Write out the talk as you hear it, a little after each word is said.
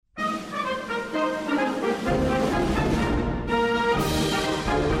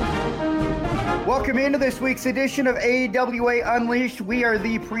Welcome into this week's edition of AWA Unleashed. We are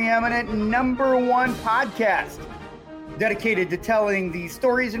the preeminent #1 podcast dedicated to telling the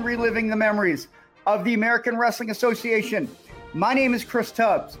stories and reliving the memories of the American Wrestling Association. My name is Chris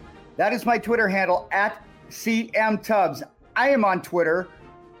Tubbs. That is my Twitter handle, @CMTubbs. I am on Twitter.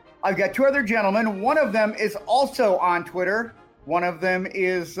 I've got two other gentlemen. One of them is also on Twitter. One of them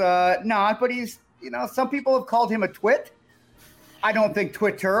is not, but he's, some people have called him a twit. I don't think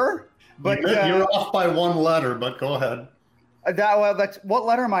Twitter. But you're off by one letter, but go ahead. That's what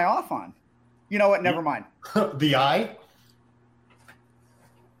letter am I off on? You know what? Never mind. The I.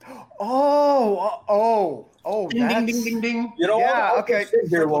 Oh. Ding, ding, ding, ding, ding. I'll okay. Sit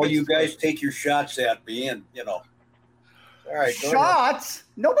here while you guys take your shots at me, and All right. Shots?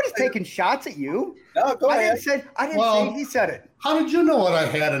 Nobody's taking shots at you. No, go ahead. I didn't say he said it. How did you know what I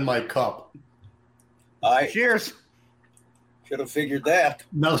had in my cup? Cheers. Should have figured that.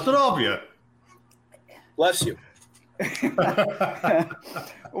 Nostrovia. Bless you.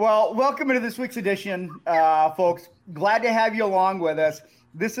 Well, welcome into this week's edition, folks. Glad to have you along with us.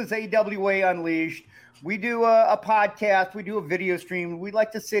 This is AWA Unleashed. We do a podcast. We do a video stream. We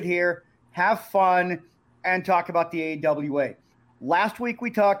like to sit here, have fun, and talk about the AWA. Last week, we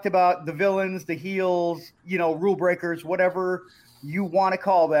talked about the villains, the heels, rule breakers, whatever you want to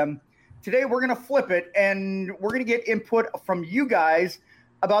call them. Today, we're going to flip it, and we're going to get input from you guys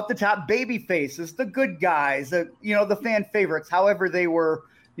about the top baby faces, the good guys, the fan favorites, however they were,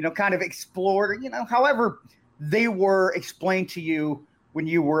 kind of explored, however they were explained to you when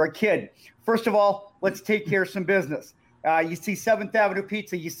you were a kid. First of all, let's take care of some business. You see 7th Avenue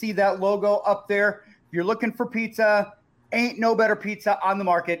Pizza. You see that logo up there. If you're looking for pizza, ain't no better pizza on the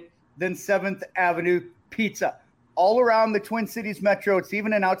market than 7th Avenue Pizza. All around the Twin Cities Metro, it's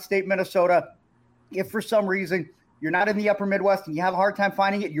even in outstate Minnesota. If for some reason you're not in the upper Midwest and you have a hard time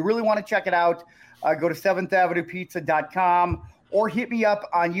finding it, you really want to check it out, go to 7thAvenuePizza.com or hit me up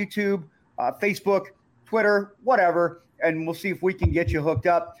on YouTube, Facebook, Twitter, whatever, and we'll see if we can get you hooked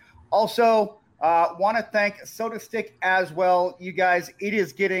up. Also, want to thank Soda Stick as well. You guys, it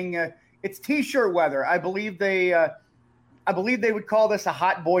is getting it's T-shirt weather. I believe they would call this a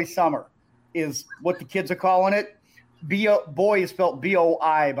hot boy summer, is what the kids are calling it. Boy is spelled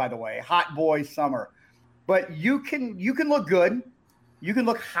B-O-I, by the way. Hot boy summer. But you can look good. You can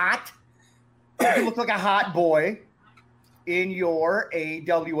look hot. You can look like a hot boy in your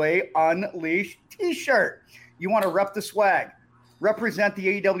AWA Unleashed T-shirt. You want to rep the swag. Represent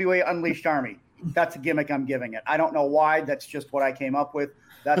the AWA Unleashed Army. That's a gimmick I'm giving it. I don't know why. That's just what I came up with.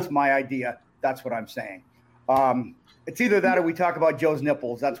 That's my idea. That's what I'm saying. It's either that or we talk about Joe's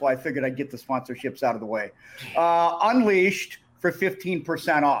nipples. That's why I figured I'd get the sponsorships out of the way. Unleashed for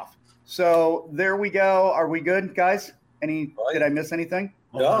 15% off. So there we go. Are we good, guys? Did I miss anything?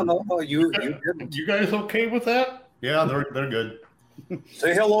 No. You guys okay with that? Yeah, they're good.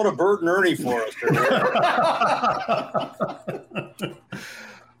 Say hello to Bert and Ernie for us.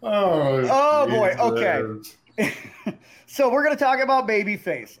 Oh boy. Okay. So we're going to talk about baby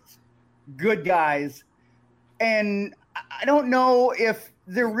faces, good guys. And I don't know if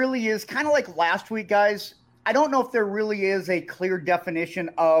there really is, kind of like last week, guys, I don't know if there really is a clear definition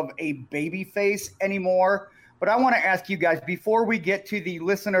of a baby face anymore. But I want to ask you guys, before we get to the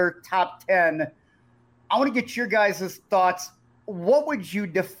listener top 10, I want to get your guys' thoughts. What would you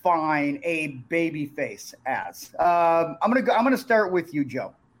define a baby face as? I'm going to start with you,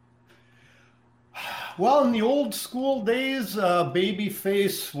 Joe. Well, in the old school days,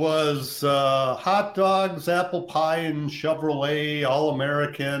 babyface was hot dogs, apple pie, and Chevrolet,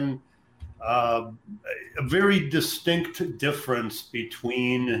 All-American. A very distinct difference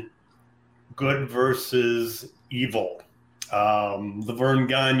between good versus evil. The Vern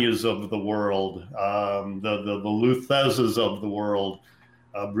Gagnes of the world, the Luthezes of the world,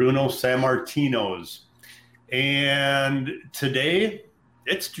 Bruno Sammartinos. And today,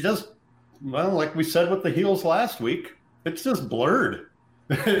 it's just, well, like we said with the heels last week, it's just blurred.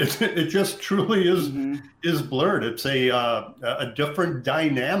 It just truly is blurred. It's a different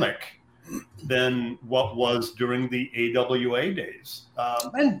dynamic than what was during the AWA days.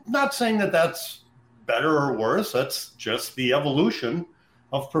 And not saying that that's better or worse. That's just the evolution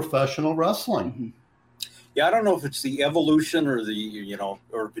of professional wrestling. Yeah, I don't know if it's the evolution or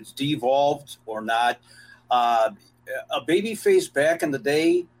or if it's devolved or not. A babyface back in the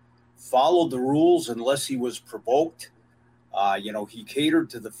day followed the rules unless he was provoked. He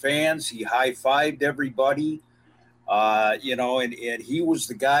catered to the fans. He high-fived everybody. And he was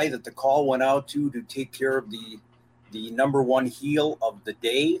the guy that the call went out to take care of the number one heel of the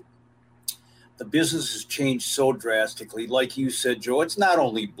day. the business has changed so drastically. Like you said, Joe, it's not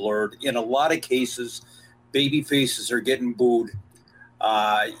only blurred. In a lot of cases, baby faces are getting booed.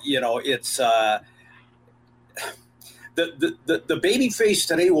 It's the baby face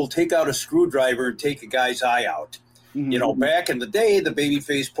today will take out a screwdriver and take a guy's eye out. Mm-hmm. Back in the day, the baby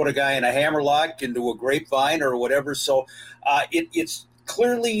face put a guy in a hammerlock into a grapevine or whatever. So it's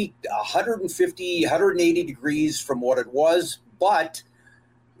clearly 150, 180 degrees from what it was. But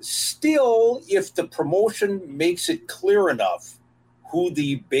still, if the promotion makes it clear enough who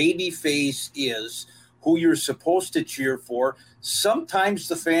the baby face is, who you're supposed to cheer for, sometimes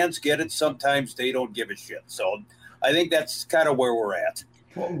the fans get it, sometimes they don't give a shit. So I think that's kind of where we're at.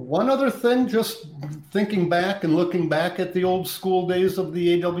 Well, one other thing, just thinking back and looking back at the old school days of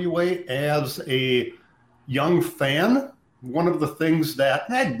the AWA as a young fan, one of the things that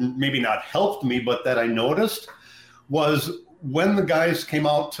had maybe not helped me, but that I noticed was when the guys came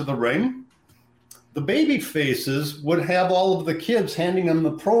out to the ring, the baby faces would have all of the kids handing them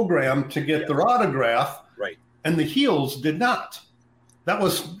the program to get their autograph, right? And the heels did not.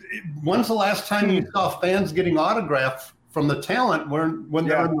 When's the last time you saw fans getting autographs from the talent when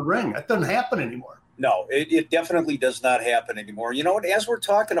they're in the ring? That doesn't happen anymore. No, it definitely does not happen anymore. As we're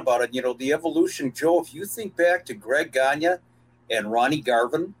talking about it, the evolution, Joe, if you think back to Greg Gagne and Ronnie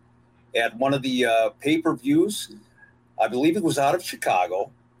Garvin at one of the pay-per-views, I believe it was out of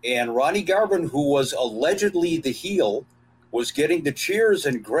Chicago, and Ronnie Garvin, who was allegedly the heel, was getting the cheers,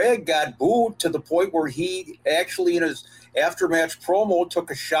 and Greg got booed to the point where he actually, in his after-match promo,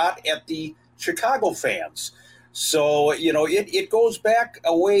 took a shot at the Chicago fans. So, it goes back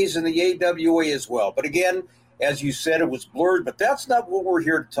a ways in the AWA as well. But again, as you said, it was blurred, but that's not what we're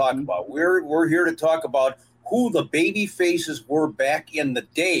here to talk about. We're here to talk about who the baby faces were back in the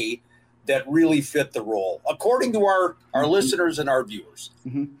day that really fit the role, according to our listeners and our viewers.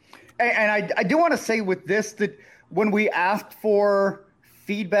 Mm-hmm. And I do want to say with this that when we asked for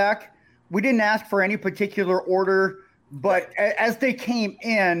feedback, we didn't ask for any particular order, but as they came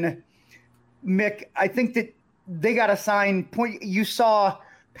in, Mick, I think that they got assigned point. You saw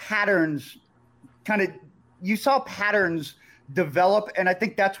patterns develop. And I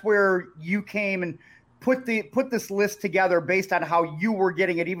think that's where you came and put this list together based on how you were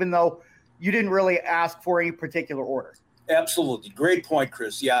getting it, even though you didn't really ask for any particular order. Absolutely. Great point,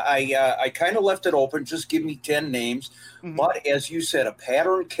 Chris. Yeah, I kind of left it open. Just give me 10 names. Mm-hmm. But as you said, a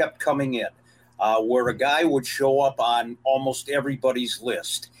pattern kept coming in where a guy would show up on almost everybody's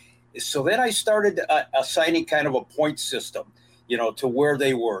list. So then I started assigning kind of a point system, to where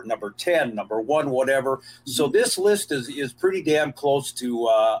they were, number 10, number 1, whatever. So this list is pretty damn close to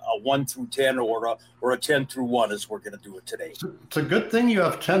a 1 through 10 or a 10 through 1 as we're going to do it today. It's a good thing you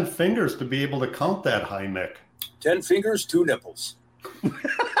have 10 fingers to be able to count that high, Mick. 10 fingers, 2 nipples.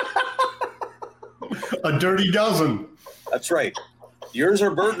 A dirty dozen. That's right. Yours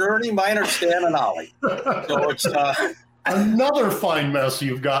are Bert and Ernie, mine are Stan and Ollie. So it's another fine mess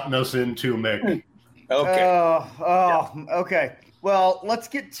you've gotten us into, Mick. Okay. Okay. Well, let's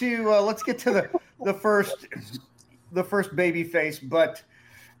get to the first baby face. But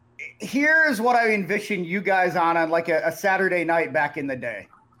here's what I envision you guys on like a Saturday night back in the day.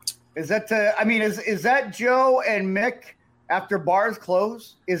 Is that is that Joe and Mick after bars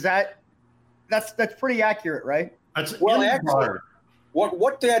close? That's pretty accurate, right? That's actually.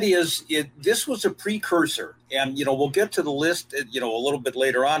 What that is, this was a precursor, and we'll get to the list, a little bit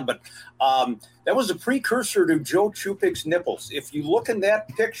later on, but that was a precursor to Joe Chupik's nipples. If you look in that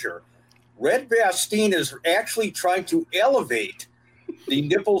picture, Red Bastien is actually trying to elevate the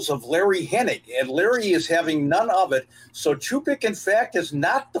nipples of Larry Hennig, and Larry is having none of it. So Chupik, in fact, is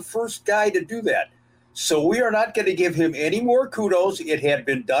not the first guy to do that. So we are not going to give him any more kudos. It had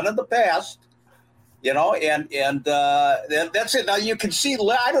been done in the past. And that's it. Now you can see.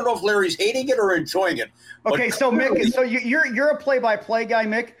 I don't know if Larry's hating it or enjoying it. Okay, so Mick, so you're a play-by-play guy,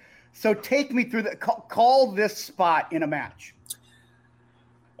 Mick. So take me through call this spot in a match.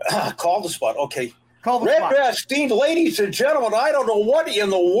 Call the spot. Okay. Call the Red spot. Bastien, ladies and gentlemen, I don't know what in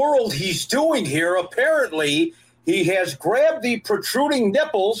the world he's doing here. Apparently, he has grabbed the protruding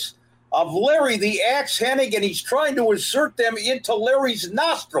nipples of Larry the Axe Hennig, and he's trying to insert them into Larry's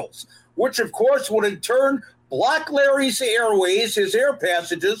nostrils, which, of course, would in turn block Larry's airways, his air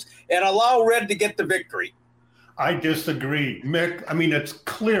passages, and allow Red to get the victory. I disagree, Mick. It's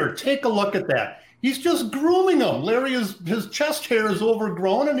clear. Take a look at that. He's just grooming him. His chest hair is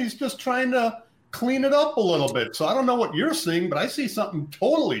overgrown, and he's just trying to clean it up a little bit. So I don't know what you're seeing, but I see something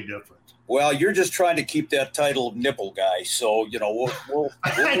totally different. Well, you're just trying to keep that title of nipple guy. So, we'll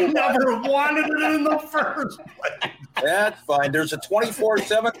I never wanted it in the first place. That's fine. There's a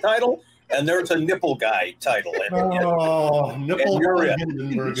 24/7 title, and there's a nipple guy title. Nipple guy.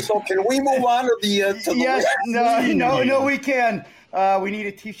 So can we move on to the? Yes, no, we can. We need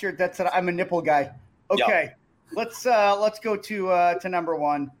a T-shirt that said "I'm a nipple guy." Okay, let's go to number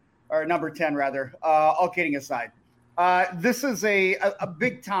 1 or number 10 rather. All kidding aside, this is a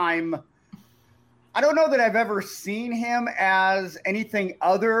big time. I don't know that I've ever seen him as anything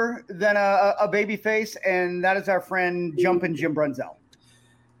other than a babyface, and that is our friend Jumpin' Jim Brunzell.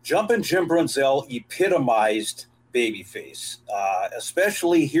 Jumpin' Jim Brunzell epitomized babyface,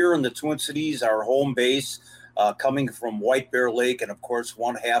 especially here in the Twin Cities, our home base, coming from White Bear Lake, and of course,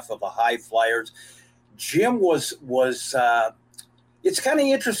 one half of the High Flyers. Jim was it's kind of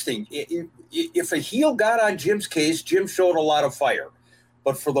interesting. If a heel got on Jim's case, Jim showed a lot of fire.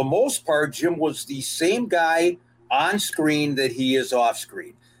 But for the most part, Jim was the same guy on screen that he is off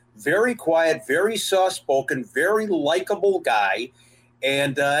screen. Very quiet, very soft-spoken, very likable guy.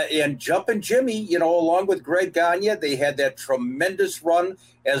 And Jumpin' Jimmy, along with Greg Gagne, they had that tremendous run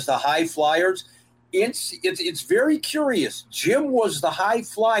as the High Flyers. It's very curious. Jim was the High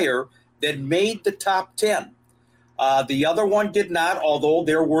Flyer that made the top 10. The other one did not, although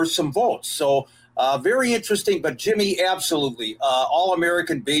there were some votes. So very interesting, but Jimmy, absolutely.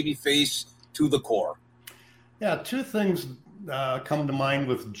 All-American babyface to the core. Yeah, two things come to mind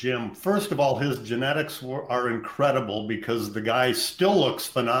with Jim. First of all, his genetics are incredible because the guy still looks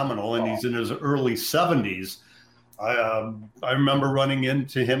phenomenal, and he's in his early 70s. I remember running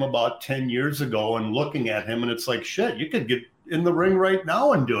into him about 10 years ago and looking at him, and it's like, shit, you could get in the ring right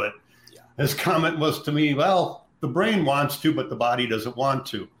now and do it. Yeah. His comment was to me, well, the brain wants to, but the body doesn't want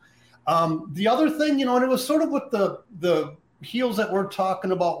to. The other thing, and it was sort of with the heels that we're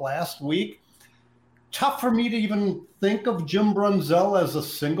talking about last week, tough for me to even think of Jim Brunzell as a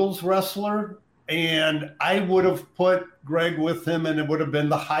singles wrestler. And I would have put Greg with him, and it would have been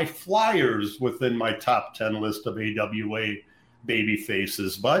the High Flyers within my top 10 list of AWA baby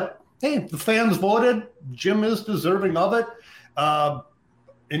faces. But hey, the fans voted. Jim is deserving of it.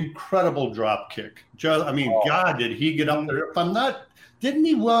 Incredible drop kick. God, did he get up there? If I'm not, didn't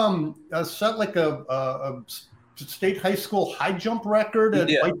he set like a state high school high jump record at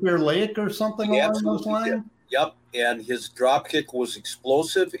White Bear Lake or something along those lines? Yep, and his drop kick was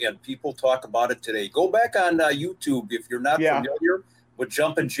explosive, and people talk about it today. Go back on YouTube if you're not familiar with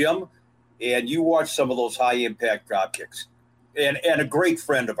Jumpin' Jim, and you watch some of those high impact drop kicks. And a great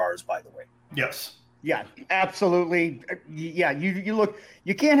friend of ours, by the way. Yes. Yeah, absolutely. Yeah,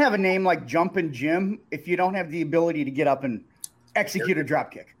 you can't have a name like Jumpin' Jim if you don't have the ability to get up and execute a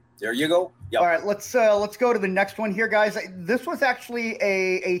drop kick. There you go. Yep. All right, let's go to the next one here, guys. This was actually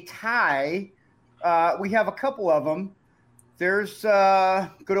a tie. We have a couple of them. There's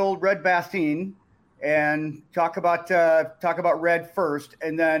good old Red Bastien, and talk about Red first,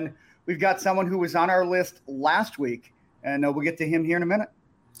 and then we've got someone who was on our list last week, and we'll get to him here in a minute.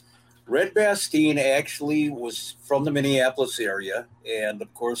 Red Bastien actually was from the Minneapolis area, and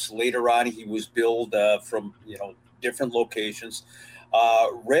of course later on he was billed from different locations.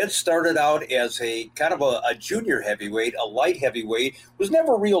 Red started out as a kind of a junior heavyweight, a light heavyweight, was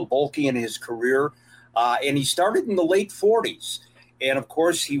never real bulky in his career, and he started in the late 40s. And of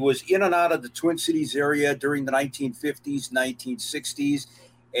course he was in and out of the Twin Cities area during the 1950s, 1960s,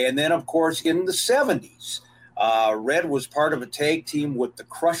 and then of course in the 70s. Red was part of a tag team with the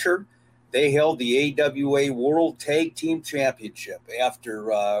Crusher. They held the AWA World Tag Team Championship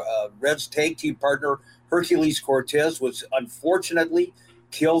after Red's tag team partner, Hercules Cortez, was unfortunately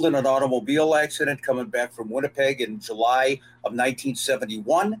killed in an automobile accident coming back from Winnipeg in July of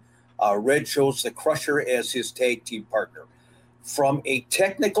 1971. Red chose the Crusher as his tag team partner. From a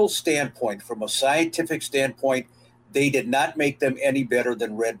technical standpoint, from a scientific standpoint, they did not make them any better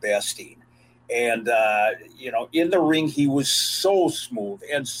than Red Bastien. And, in the ring, he was so smooth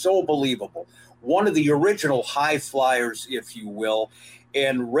and so believable. One of the original high flyers, if you will.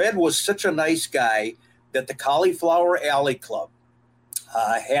 And Red was such a nice guy that the Cauliflower Alley Club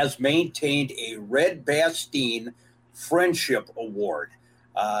has maintained a Red Bastien Friendship Award,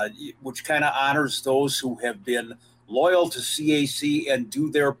 which kind of honors those who have been loyal to CAC and do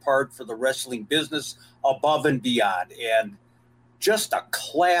their part for the wrestling business above and beyond. And just a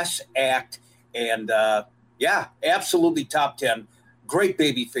class act. And, absolutely top 10. Great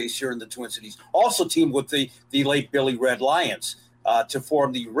babyface here in the Twin Cities. Also teamed with the late Billy Red Lions to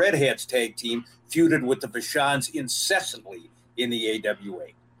form the Redheads tag team, feuded with the Vachons incessantly in the AWA.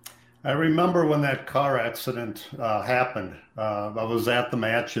 I remember when that car accident happened. I was at the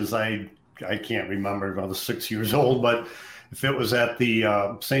match I can't remember, I was 6 years old, but if it was at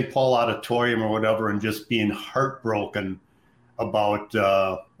the St. Paul Auditorium or whatever, and just being heartbroken about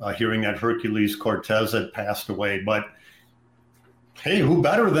hearing that Hercules Cortez had passed away. But hey, who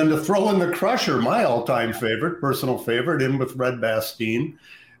better than to throw in the Crusher, my all-time favorite, personal favorite, in with Red Bastien.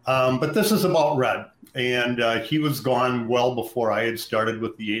 But this is about Red. And he was gone well before I had started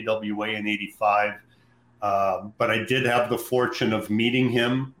with the AWA in '85. But I did have the fortune of meeting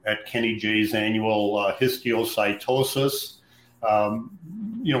him at Kenny J's annual histiocytosis.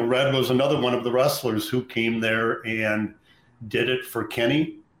 Red was another one of the wrestlers who came there and did it for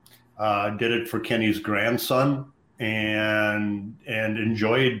Kenny, did it for Kenny's grandson, and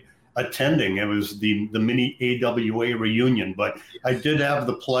enjoyed attending. It was the mini AWA reunion, but I did have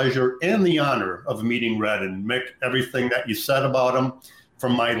the pleasure and the honor of meeting Red. And Mick, everything that you said about him,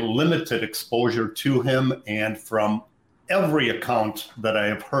 from my limited exposure to him and from every account that I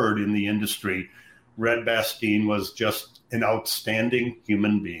have heard in the industry, Red Bastien was just an outstanding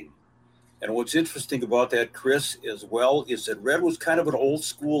human being. And what's interesting about that, Chris, as well, is that Red was kind of an old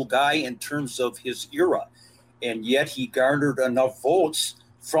school guy in terms of his era. And yet he garnered enough votes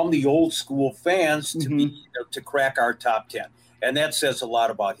from the old school fans to crack our top 10. And that says a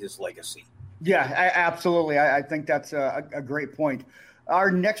lot about his legacy. Yeah, absolutely. I think that's a great point.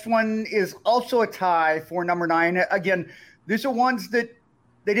 Our next one is also a tie for number 9. Again, these are ones that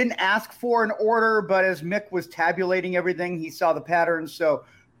they didn't ask for in order, but as Mick was tabulating everything, he saw the patterns. So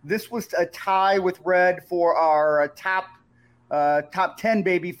this was a tie with Red for our top 10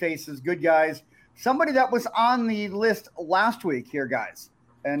 baby faces, good guys. Somebody that was on the list last week here, guys,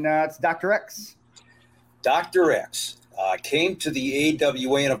 and it's Dr. X. Dr. X came to the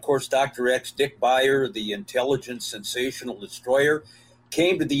AWA, and of course, Dr. X, Dick Beyer, the intelligent, sensational destroyer,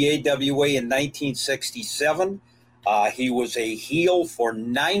 came to the AWA in 1967. He was a heel for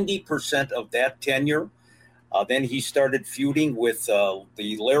 90% of that tenure. Then he started feuding with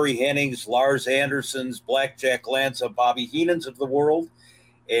the Larry Hennings, Lars Andersons, Blackjack Lanza, Bobby Heenans of the world,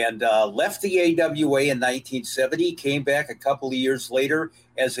 and left the AWA in 1970, came back a couple of years later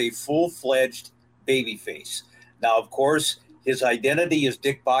as a full-fledged babyface. Now, of course, his identity as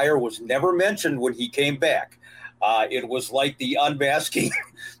Dick Beyer was never mentioned when he came back. It was like the unmasking,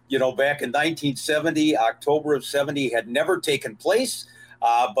 back in 1970, October of 70 had never taken place.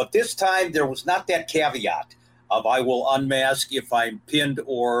 But this time there was not that caveat of I will unmask if I'm pinned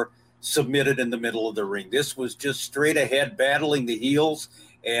or submitted in the middle of the ring. This was just straight ahead battling the heels.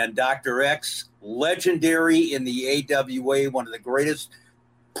 And Dr. X, legendary in the AWA, one of the greatest,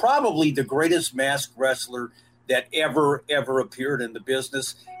 probably the greatest masked wrestler that ever appeared in the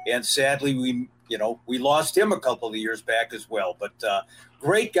business. And sadly, we lost him a couple of years back as well. But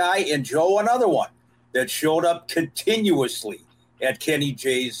great guy. And Joe, another one that showed up continuously at Kenny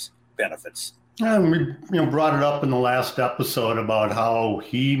J's benefits. And we brought it up in the last episode about how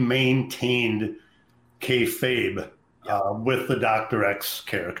he maintained kayfabe with the Dr. X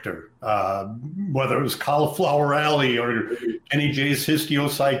character, whether it was Cauliflower Alley or Kenny J's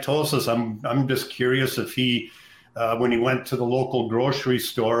histiocytosis. I'm just curious if he, when he went to the local grocery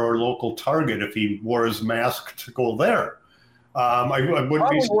store or local Target, if he wore his mask to go there. I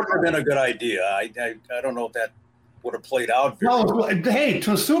wouldn't have been a good idea. I don't know if that would have played out. Well, hey,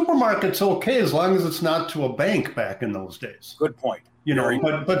 to a supermarket's okay as long as it's not to a bank back in those days. Good point.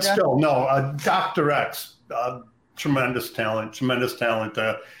 But still, no. Dr. X, tremendous talent.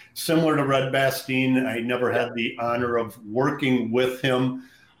 Similar to Red Bastien, I never had the honor of working with him,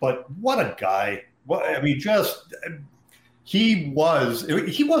 but what a guy! He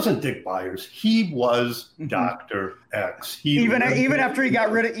wasn't Dick Byers. He was Dr. X. Even after he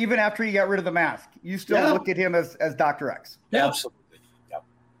got rid of the mask, you still looked at him as Dr. X. Yeah, absolutely. Yeah.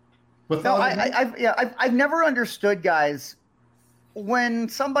 I've never understood, guys, when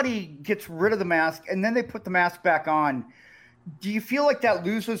somebody gets rid of the mask and then they put the mask back on. Do you feel like that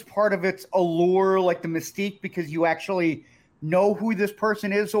loses part of its allure, like the mystique, because you actually know who this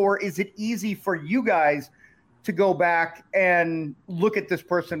person is, or is it easy for you guys to go back and look at this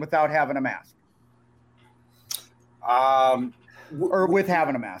person without having a mask? Or with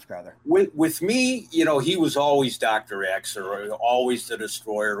having a mask, rather. With me, he was always Dr. X or always the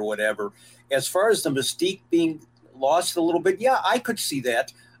Destroyer or whatever. As far as the mystique being lost a little bit, yeah, I could see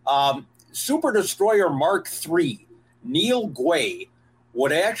that. Super Destroyer Mark III, Neil Gway,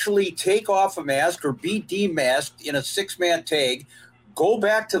 would actually take off a mask or be demasked in a 6-man tag, go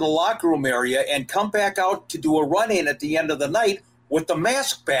back to the locker room area, and come back out to do a run-in at the end of the night with the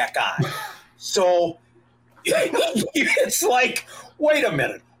mask back on. So it's like, wait a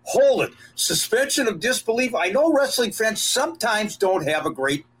minute, hold it. Suspension of disbelief. I know wrestling fans sometimes don't have a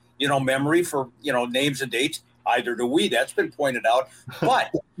great, memory for, names and dates. Either do we. That's been pointed out.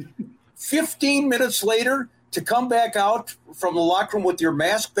 But 15 minutes later, to come back out from the locker room with your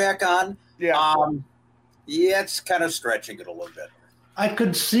mask back on, it's kind of stretching it a little bit. I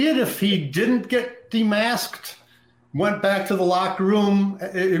could see it if he didn't get demasked, went back to the locker room.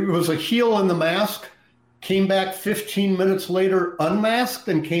 It was a heel in the mask, came back 15 minutes later unmasked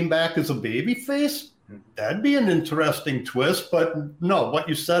and came back as a babyface. That'd be an interesting twist. But no, what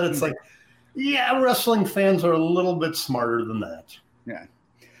you said, it's like, yeah, wrestling fans are a little bit smarter than that. Yeah.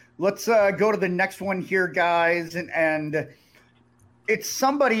 Let's go to the next one here, guys. And it's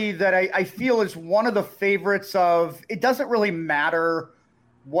somebody that I feel is one of the favorites of, it doesn't really matter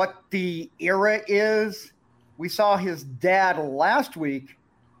what the era is. We saw his dad last week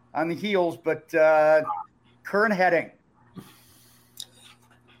on the heels, but Curt Hennig.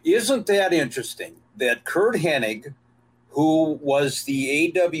 Isn't that interesting that Curt Hennig, who was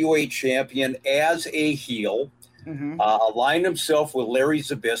the AWA champion as a heel, aligned himself with Larry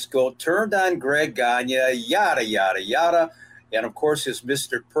Zbyszko, turned on Greg Gagne, yada, yada, yada, and of course his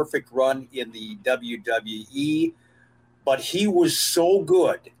Mr. Perfect run in the WWE. But he was so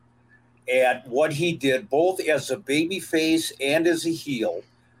good at what he did, both as a babyface and as a heel.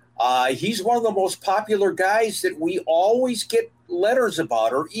 He's one of the most popular guys that we always get letters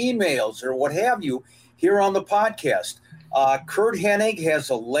about or emails or what have you here on the podcast. Curt Hennig has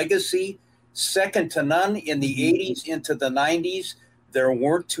a legacy second to none in the 80s into the 90s. There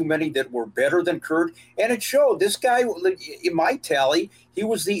weren't too many that were better than Curt. And it showed. This guy, in my tally, he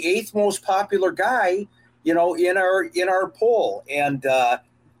was the 8th most popular guy, in our poll. And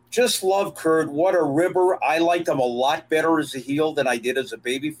just love Curt. What a ribber. I liked him a lot better as a heel than I did as a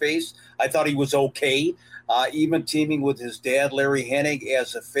babyface. I thought he was okay, even teaming with his dad, Larry Hennig,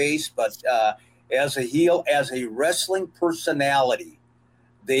 as a face. But as a heel, as a wrestling personality,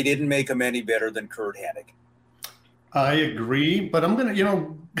 they didn't make him any better than Curt Hennig. I agree, but I'm going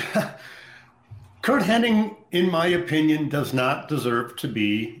to, Curt Hennig, in my opinion, does not deserve to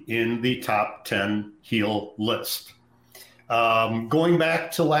be in the top 10 heel list. Going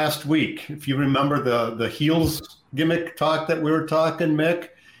back to last week, if you remember the heels gimmick talk that we were talking, Mick,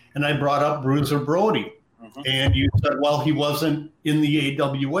 and I brought up Bruiser Brody. And you said, well, he wasn't in the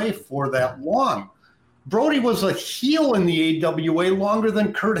AWA for that long. Brody was a heel in the AWA longer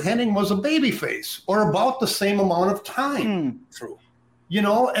than Curt Hennig was a babyface, or about the same amount of time. True.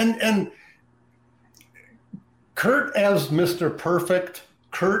 And Curt as Mr. Perfect,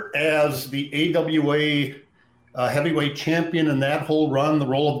 Curt as the AWA heavyweight champion in that whole run, the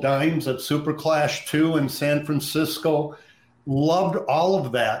Roll of Dimes at Super Clash 2 in San Francisco, loved all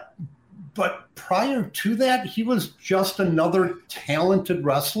of that. But prior to that, he was just another talented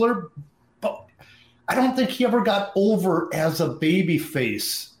wrestler. But I don't think he ever got over as a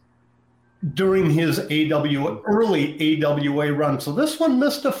babyface during his early AWA run. So this one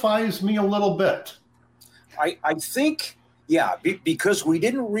mystifies me a little bit. I think, because we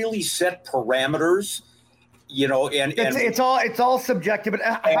didn't really set parameters, and it's all subjective. But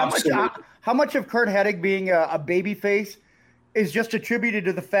how much of Curt Hennig being a babyface is just attributed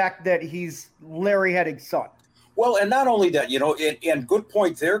to the fact that he's Larry Hennig's son? Well, and not only that, and good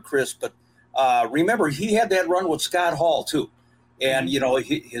point there, Chris, but remember, he had that run with Scott Hall, too. And,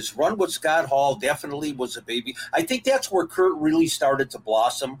 his run with Scott Hall definitely was a baby. I think that's where Curt really started to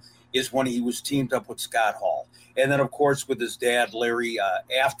blossom, is when he was teamed up with Scott Hall. And then, of course, with his dad, Larry,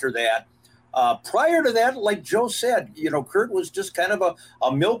 after that. Prior to that, like Joe said, Curt was just kind of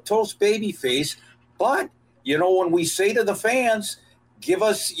a milquetoast baby face. But, when we say to the fans, give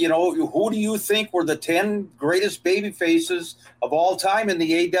us, who do you think were the 10 greatest baby faces of all time in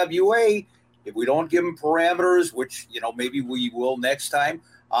the AWA? If we don't give them parameters, which, maybe we will next time,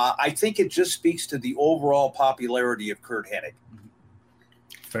 I think it just speaks to the overall popularity of Curt Hennig.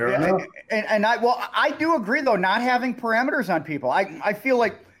 Fair enough. And I do agree, though, not having parameters on people. I feel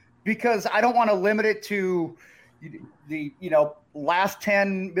like, because I don't want to limit it to the, last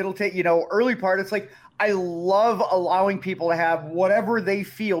 10, middle 10, early part. It's like, I love allowing people to have whatever they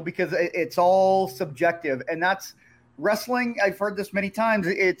feel, because it's all subjective. And that's wrestling. I've heard this many times.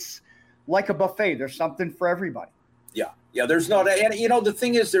 It's like a buffet. There's something for everybody. Yeah. There's not. And, the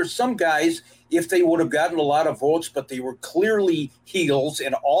thing is, there's some guys, if they would have gotten a lot of votes, but they were clearly heels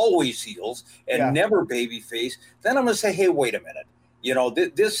and always heels and never babyface, then I'm going to say, hey, wait a minute.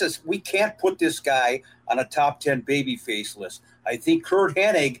 We can't put this guy on a top 10 babyface list. I think Curt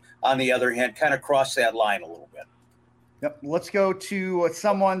Hennig, on the other hand, kind of crossed that line a little bit. Yep. Let's go to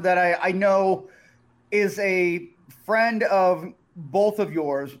someone that I know is a friend of both of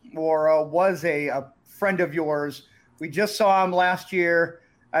yours, or was a friend of yours. We just saw him last year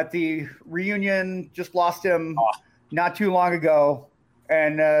at the reunion, just lost him not too long ago.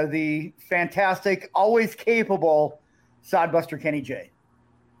 and the fantastic, always capable Sodbuster Kenny J.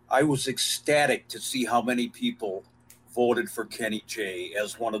 I was ecstatic to see how many people voted for Kenny J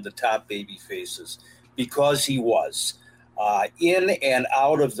as one of the top baby faces, because he was in and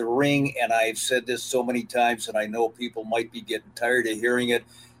out of the ring. And I've said this so many times, and I know people might be getting tired of hearing it.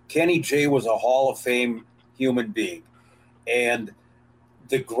 Kenny J was a Hall of Fame human being and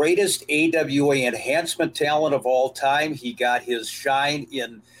the greatest AWA enhancement talent of all time. He got his shine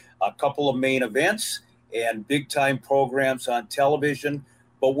in a couple of main events and big time programs on television.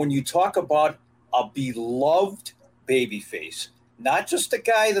 But when you talk about a beloved babyface, not just a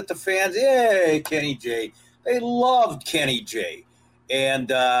guy that the fans, hey, Kenny J, they loved Kenny J. And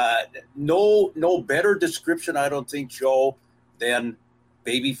no better description, I don't think, Joe, than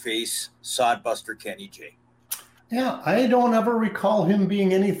babyface Sodbuster Kenny J. Yeah, I don't ever recall him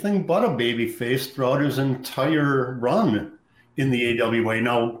being anything but a babyface throughout his entire run in the AWA.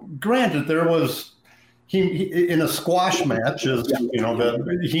 Now, granted, there was he in a squash match, as you know,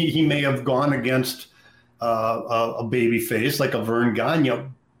 that he may have gone against a babyface like a Vern Gagne,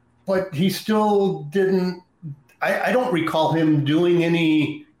 but he still didn't. I don't recall him doing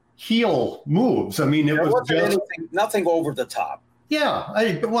any heel moves. I mean, it was just nothing over the top. Yeah,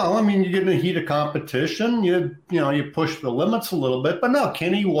 you get in a heat of competition, you push the limits a little bit, but no,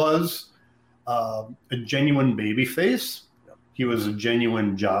 Kenny was a genuine babyface. He was a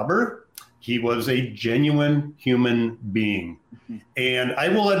genuine jobber. He was a genuine human being. And I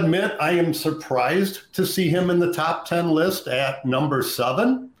will admit, I am surprised to see him in the top 10 list at number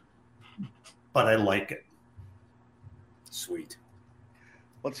 7, but I like it. Sweet.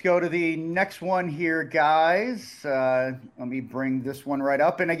 Let's go to the next one here, guys. Let me bring this one right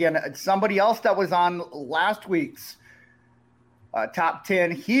up. And again, somebody else that was on last week's top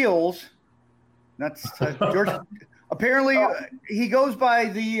 10 heels. That's George. Apparently, he goes by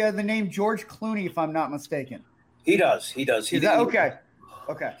the name George Clooney, if I'm not mistaken. He does. Is that okay?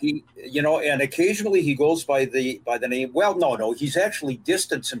 Okay. He, and occasionally he goes by the name. Well, no, he's actually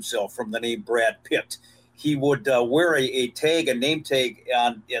distanced himself from the name Brad Pitt. He would wear a name tag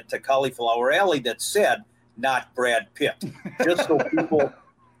at the Cauliflower Alley that said "not Brad Pitt," just so people,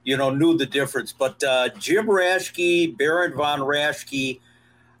 knew the difference. But Jim Raschke, Baron von Raschke,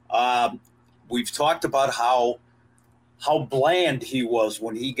 we've talked about how bland he was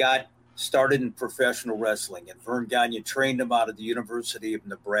when he got started in professional wrestling, and Vern Gagne trained him out of the University of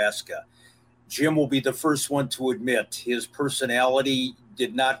Nebraska. Jim will be the first one to admit his personality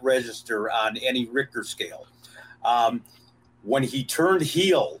did not register on any Richter scale. When he turned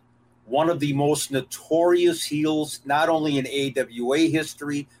heel, one of the most notorious heels, not only in AWA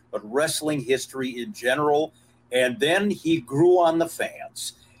history, but wrestling history in general. And then he grew on the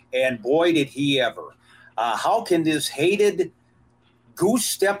fans. And boy, did he ever. How can this hated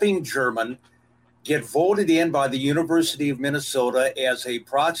goose-stepping German get voted in by the University of Minnesota as a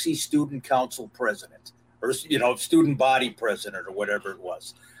proxy student council president, or student body president, or whatever it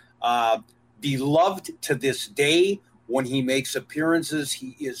was? Beloved to this day. When he makes appearances,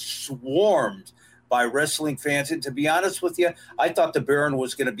 he is swarmed by wrestling fans. And to be honest with you, I thought the Baron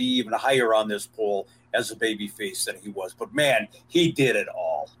was going to be even higher on this poll as a babyface than he was. But man, he did it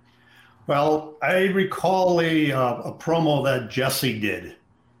all. Well, I recall a promo that Jesse did,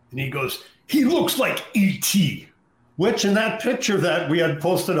 and he goes, "He looks like E.T." Which in that picture that we had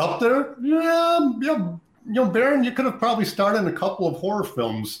posted up there, Baron, you could have probably starred in a couple of horror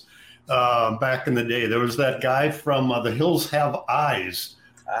films back in the day. There was that guy from The Hills Have Eyes.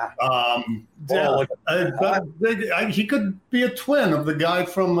 He could be a twin of the guy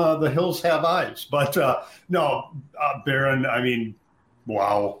from The Hills Have Eyes. But Baron, I mean,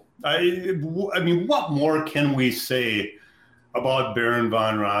 wow. I mean, what more can we say about Baron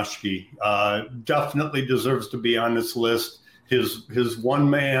von Raschke? Definitely deserves to be on this list. His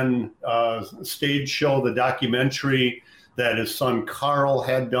one-man stage show, the documentary that his son Carl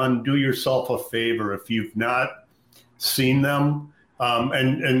had done. Do yourself a favor if you've not seen them.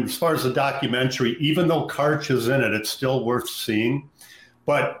 And as far as the documentary, even though Karch is in it, it's still worth seeing.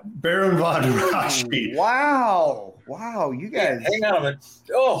 But Baron von Raschke. Wow, you guys. Hang on a minute.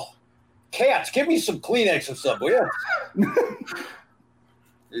 Oh, cats, give me some Kleenex or something, will you?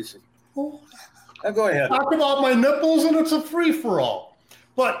 Easy. Now go ahead. Talk about my nipples and it's a free-for-all.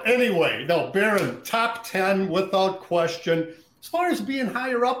 But anyway, no, Baron, top 10 without question. As far as being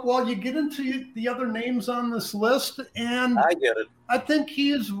higher up, well, you get into the other names on this list, and I get it. I think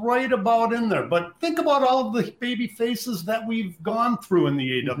he is right about in there. But think about all of the baby faces that we've gone through in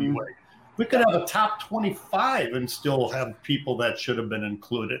the AWA. Mm-hmm. We could have a top 25 and still have people that should have been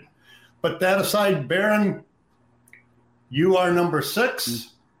included. But that aside, Baron, You are number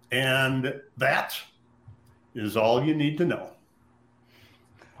 6, and that is all you need to know.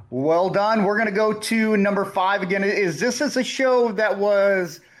 Well done. We're going to go to number 5 again. This is a show that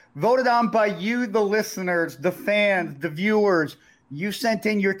was voted on by you, the listeners, the fans, the viewers. You sent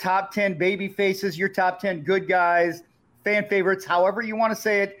in your top 10 baby faces, your top 10 good guys, fan favorites, however you want to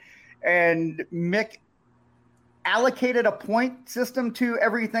say it. And Mick allocated a point system to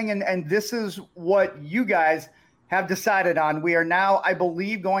everything. And this is what you guys have decided on. We are now, I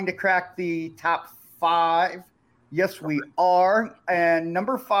believe, going to crack the top 5. Yes, we are. And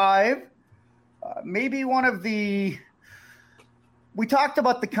number 5, maybe one of the – we talked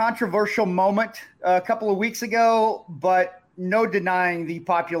about the controversial moment a couple of weeks ago, but no denying the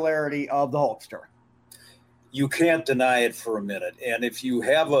popularity of the Hulkster. You can't deny it for a minute. And if you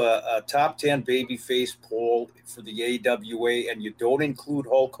have a top 10 babyface poll for the AWA and you don't include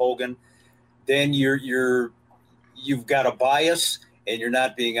Hulk Hogan, then you've got a bias and you're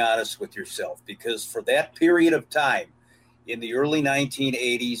not being honest with yourself, because for that period of time in the early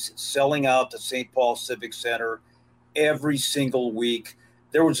 1980s, selling out the St. Paul Civic Center every single week,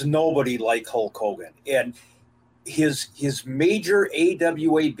 there was nobody like Hulk Hogan. And his major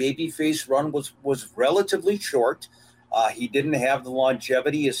AWA babyface run was relatively short. He didn't have the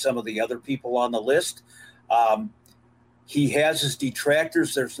longevity as some of the other people on the list. He has his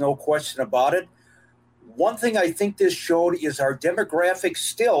detractors. There's no question about it. One thing I think this showed is our demographic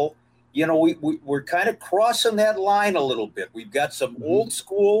still, we're kind of crossing that line a little bit. We've got some old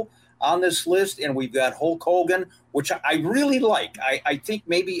school on this list, and we've got Hulk Hogan, which I really like. I think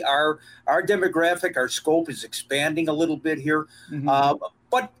maybe our demographic, our scope is expanding a little bit here.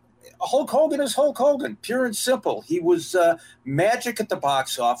 But Hulk Hogan is Hulk Hogan, pure and simple. He was magic at the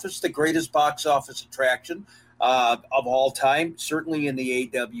box office, the greatest box office attraction of all time, certainly in the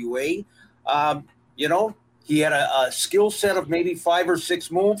AWA. He had a skill set of maybe 5 or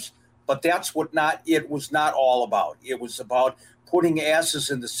 6 moves, but it was not all about. It was about putting asses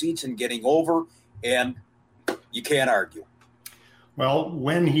in the seats and getting over, and you can't argue. Well,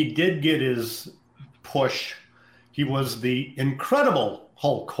 when he did get his push, he was the incredible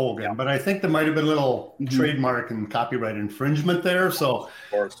Hulk Hogan, but I think there might have been a little trademark and copyright infringement there, so of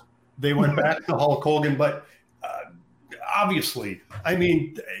course they went back to Hulk Hogan. But obviously, I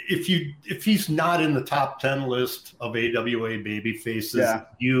mean, if he's not in the top 10 list of AWA babyfaces,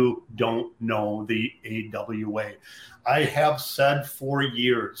 you don't know the AWA. I have said for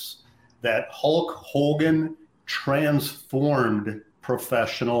years that Hulk Hogan transformed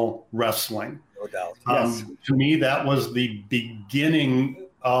professional wrestling. No doubt. Yes. To me, that was the beginning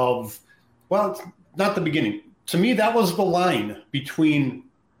of, well, not the beginning. To me, that was the line between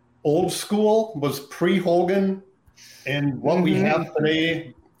old school was pre-Hogan and what we have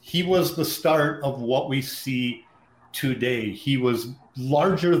today. He was the start of what we see today. He was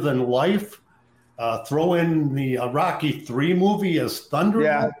larger than life. Throw in the Rocky III movie as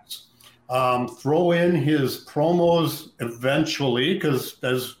Thunderbolts. Throw in his promos eventually, because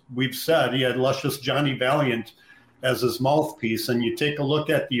as we've said, he had luscious Johnny Valiant as his mouthpiece. And you take a look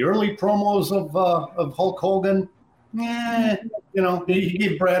at the early promos of Hulk Hogan, he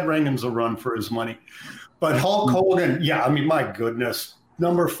gave Brad Rangans a run for his money. But Hulk Hogan, my goodness,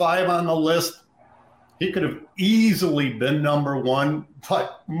 number 5 on the list. He could have easily been number 1,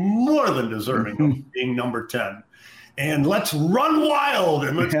 but more than deserving of being number 10. And let's run wild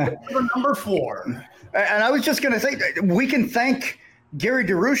and let's go to number 4. And I was just going to say, we can thank Gary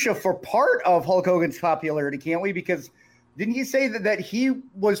DeRusha for part of Hulk Hogan's popularity, can't we? Because didn't he say that he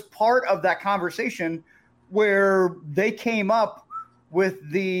was part of that conversation where they came up with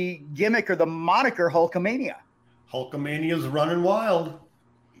the gimmick or the moniker Hulkamania? Hulkamania's running wild.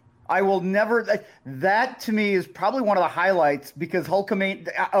 I will never. That to me is probably one of the highlights because Hulkamania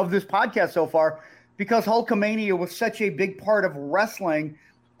of this podcast so far, because Hulkamania was such a big part of wrestling,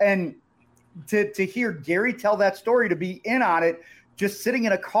 and to hear Gary tell that story, to be in on it, just sitting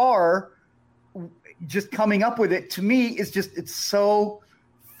in a car, just coming up with it, to me is just, it's so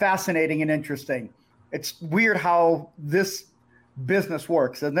fascinating and interesting. It's weird how this business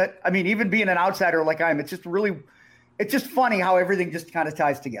works, isn't it? I mean, even being an outsider like I am, it's just funny how everything just kind of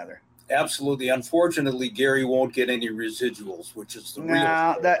ties together. Absolutely. Unfortunately, Gary won't get any residuals, which is the real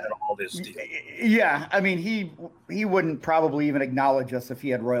all this deal. Yeah, I mean, he wouldn't probably even acknowledge us if he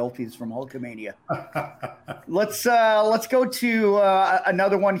had royalties from Hulkamania. Let's go to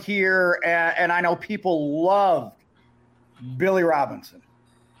another one here, and I know people loved Billy Robinson.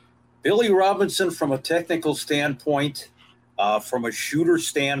 Billy Robinson, from a technical standpoint, from a shooter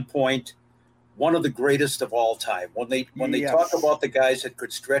standpoint, one of the greatest of all time. When they talk about the guys that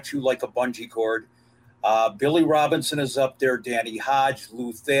could stretch you like a bungee cord, Billy Robinson is up there, Danny Hodge,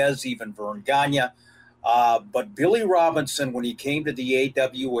 Lou Thez, even Vern Gagne. But Billy Robinson, when he came to the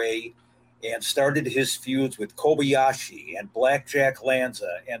AWA and started his feuds with Kobayashi and Blackjack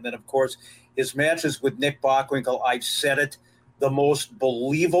Lanza, and then, of course, his matches with Nick Bockwinkel, I've said it, the most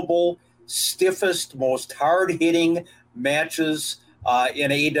believable, stiffest, most hard-hitting matches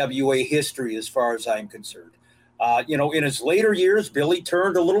in AWA history as far as I'm concerned. In his later years, Billy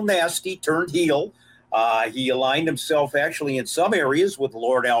turned a little nasty, turned heel. He aligned himself actually in some areas with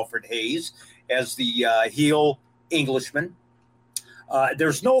Lord Alfred Hayes as the heel Englishman.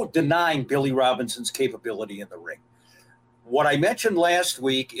 There's no denying Billy Robinson's capability in the ring. What I mentioned last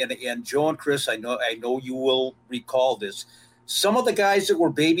week, and Joe and Chris, I know you will recall this, some of the guys that were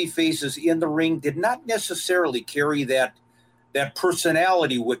baby faces in the ring did not necessarily carry that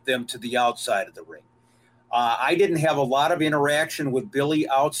personality with them to the outside of the ring. I didn't have a lot of interaction with Billy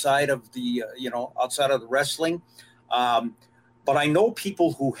outside of the wrestling. But I know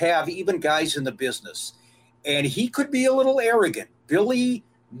people who have, even guys in the business, and he could be a little arrogant. Billy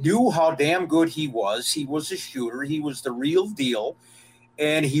knew how damn good he was. He was a shooter. He was the real deal.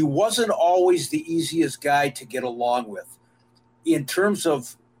 And he wasn't always the easiest guy to get along with. In terms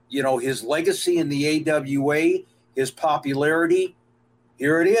of, his legacy in the AWA, his popularity,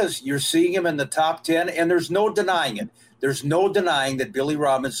 here it is. You're seeing him in the top 10, and there's no denying it. There's no denying that Billy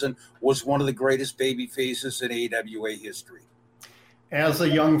Robinson was one of the greatest baby faces in AWA history. As a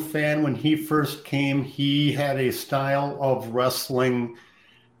young fan, when he first came, he had a style of wrestling.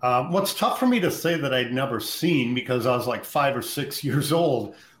 What's tough for me to say that I'd never seen because I was like 5 or 6 years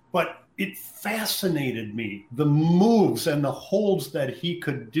old, but it fascinated me, the moves and the holds that he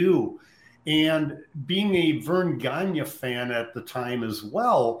could do. And being a Vern Gagne fan at the time as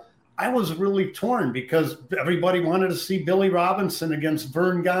well, I was really torn because everybody wanted to see Billy Robinson against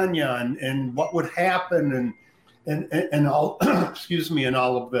Vern Gagne and what would happen and all, excuse me, and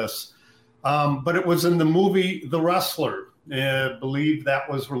all of this. But it was in the movie The Wrestler. I believe that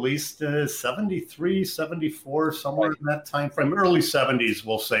was released 73, 74, somewhere in that time frame, early 70s,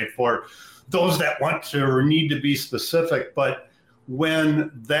 we'll say, for those that want to or need to be specific. But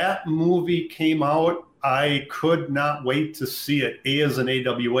when that movie came out, I could not wait to see it, A, as an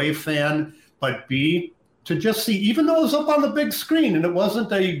AWA fan, but B, to just see, even though it was up on the big screen and it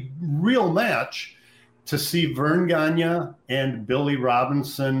wasn't a real match, to see Vern Gagne and Billy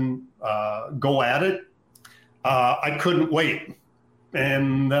Robinson go at it. I couldn't wait.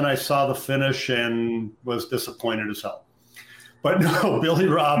 And then I saw the finish and was disappointed as hell. But no, Billy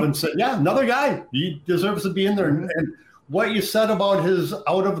Robinson, yeah, another guy. He deserves to be in there. And what you said about his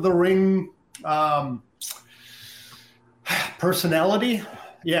out-of-the-ring personality,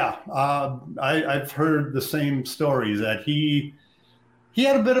 yeah, I've heard the same stories that he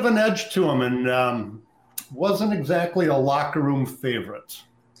had a bit of an edge to him and wasn't exactly a locker room favorite.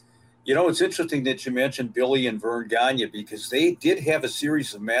 It's interesting that you mentioned Billy and Vern Gagne because they did have a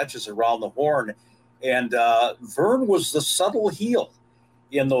series of matches around the horn, and Vern was the subtle heel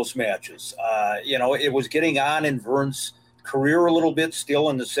in those matches. It was getting on in Vern's career a little bit still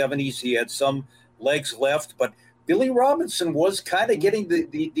in the 70s. He had some legs left, but Billy Robinson was kind of getting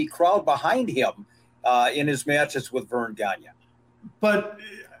the crowd behind him in his matches with Vern Gagne. But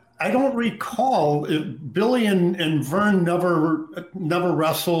I don't recall Billy and Vern never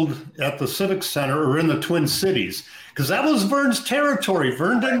wrestled at the Civic Center or in the Twin Cities because that was Vern's territory.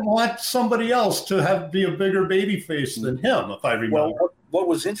 Vern didn't want somebody else to be a bigger baby face than him, if I remember. Well, what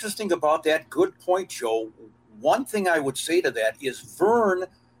was interesting about that, good point, Joe, one thing I would say to that is Vern,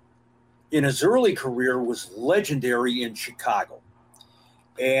 in his early career, was legendary in Chicago.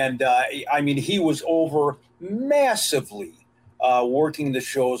 And, he was over massively working the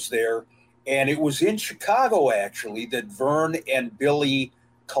shows there. And it was in Chicago, actually, that Vern and Billy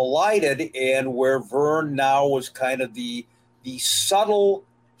collided and where Vern now was kind of the subtle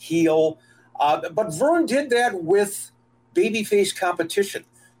heel. But Vern did that with babyface competition.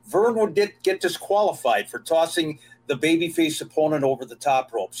 Vern would get disqualified for tossing the babyface opponent over the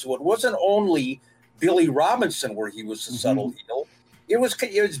top rope. So it wasn't only Billy Robinson where he was the subtle heel. It was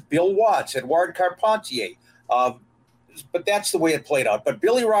Bill Watts, Edouard Carpentier. But that's the way it played out. But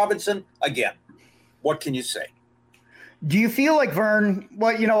Billy Robinson, again, what can you say? Do you feel like Vern,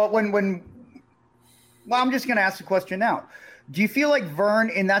 well, I'm just going to ask the question now. Do you feel like Vern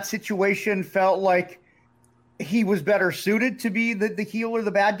in that situation felt like he was better suited to be the heel or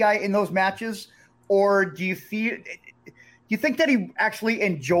the bad guy in those matches? Or do you think that he actually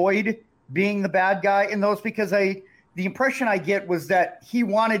enjoyed being the bad guy in those? Because the impression I get was that he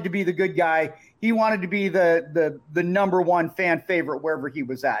wanted to be the good guy. He wanted to be the number one fan favorite wherever he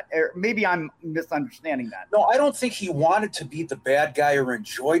was at. Or maybe I'm misunderstanding that. No, I don't think he wanted to be the bad guy or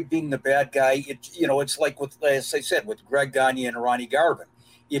enjoyed being the bad guy. It's like with, as I said, with Greg Gagne and Ronnie Garvin.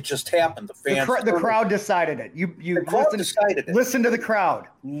 It just happened. The fans, the crowd decided it. The crowd decided it. Listen to the crowd.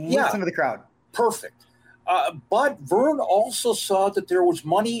 Listen to the crowd. Perfect. But Vern also saw that there was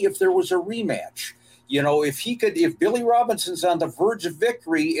money if there was a rematch. If Billy Robinson's on the verge of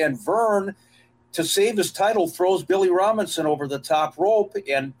victory and Vern, to save his title, throws Billy Robinson over the top rope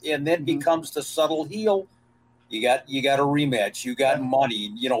and then becomes the subtle heel, you got a rematch. You got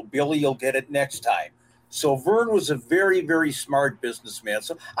money. Billy, you'll get it next time. So Vern was a very, very smart businessman.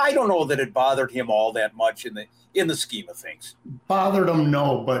 So I don't know that it bothered him all that much in the scheme of things. Bothered him,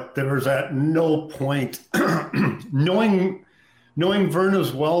 no, but there was at no point knowing Vern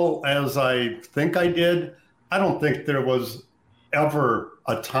as well as I think I did. I don't think there was ever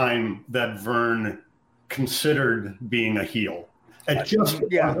a time that Vern considered being a heel. It just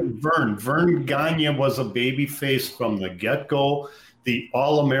wasn't Vern. Vern Gagne was a babyface from the get-go, the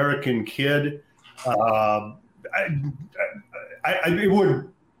All-American kid. It would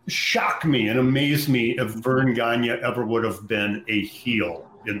shock me and amaze me if Vern Gagne ever would have been a heel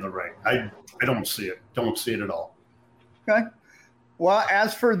in the ring. I don't see it. Don't see it at all. Okay. Well,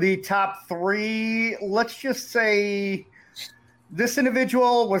 as for the top three, let's just say this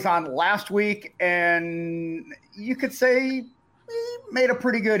individual was on last week, and you could say he made a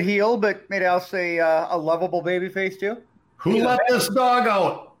pretty good heel, but maybe I'll say a lovable babyface too. Who let this dog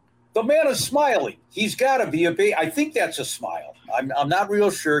out? The man is smiling. He's got to be I think that's a smile. I'm not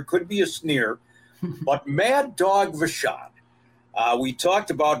real sure. It could be a sneer. But Mad Dog Vachon. We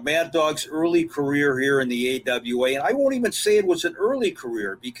talked about Mad Dog's early career here in the AWA, and I won't even say it was an early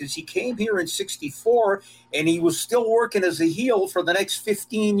career because he came here in '64 and he was still working as a heel for the next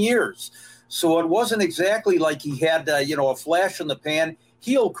 15 years. So it wasn't exactly like he had a flash in the pan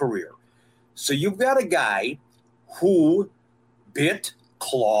heel career. So you've got a guy who bit,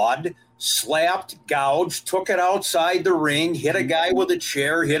 clawed, slapped, gouged, took it outside the ring, hit a guy with a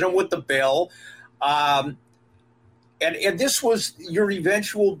chair, hit him with the bell. And this was your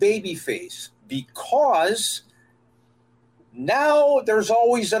eventual babyface because now there's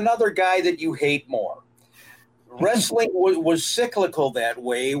always another guy that you hate more. Wrestling was cyclical that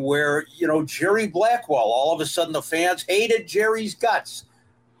way where, Jerry Blackwell, all of a sudden the fans hated Jerry's guts.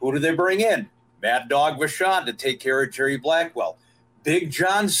 Who do they bring in? Mad Dog Vachon to take care of Jerry Blackwell. Big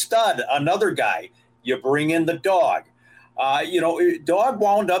John Studd, another guy. You bring in the Dog. Dog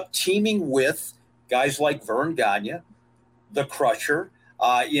wound up teaming with guys like Vern Gagne, the Crusher,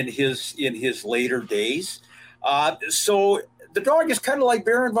 in his later days. So the Dog is kind of like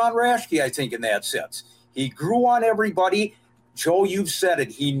Baron von Raschke, I think, in that sense. He grew on everybody. Joe, you've said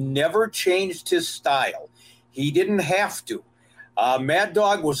it. He never changed his style. He didn't have to. Mad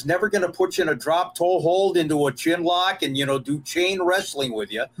Dog was never going to put you in a drop toe hold into a chin lock and, do chain wrestling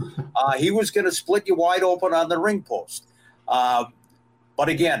with you. He was going to split you wide open on the ring post. But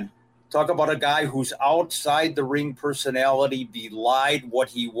again, talk about a guy whose outside the ring personality belied what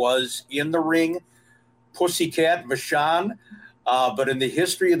he was in the ring. Pussycat Vachon. But in the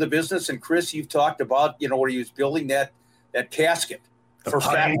history of the business, and Chris, you've talked about, where he was building that casket for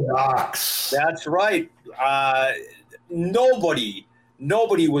Fat Box. That's right. Nobody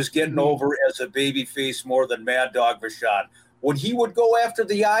was getting over as a babyface more than Mad Dog Vachon. When he would go after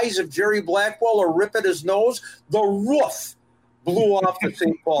the eyes of Jerry Blackwell or rip at his nose, the roof blew off the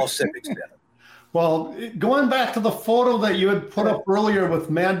St. Paul Civic Center. Well, going back to the photo that you had put up earlier with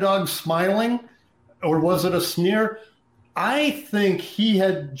Mad Dog smiling, or was it a sneer? I think he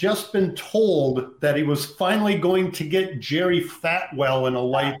had just been told that he was finally going to get Jerry Fatwell in a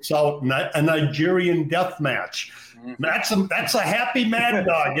lights out a Nigerian death match. That's a happy Mad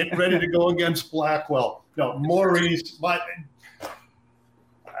Dog getting ready to go against Blackwell. No, Maurice, but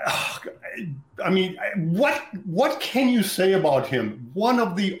I mean, what can you say about him? One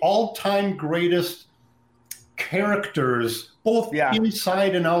of the all-time greatest characters, both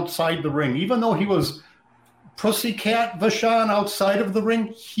inside and outside the ring. Even though he was Pussycat Vachon outside of the ring,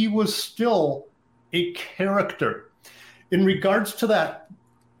 he was still a character. In regards to that,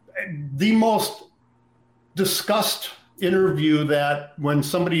 the most discussed interview that when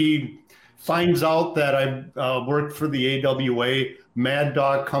somebody finds out that I worked for the AWA, Mad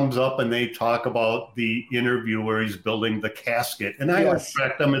Dog comes up and they talk about the interview where he's building the casket. And I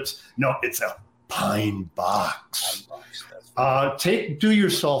respect them. It's a pine box. Do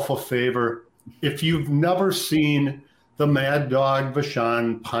yourself a favor. If you've never seen the Mad Dog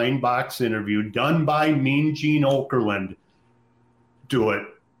Vachon Pine Box interview done by Mean Gene Okerlund, do it.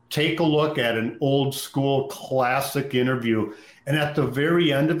 Take a look at an old school classic interview. And at the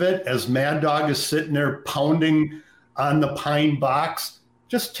very end of it, as Mad Dog is sitting there pounding on the pine box,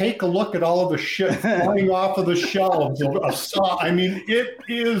 just take a look at all of the shit flying off of the shelves. I mean, it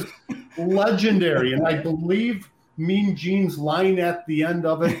is legendary. And I believe Mean Gene's line at the end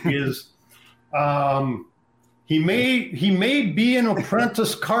of it is, he may be an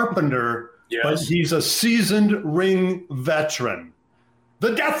apprentice carpenter, yes, but he's a seasoned ring veteran.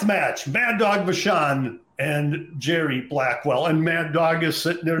 The death match, Mad Dog Vachon and Jerry Blackwell, and Mad Dog is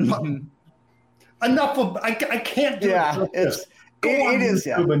sitting there. Enough of I can't do it. It is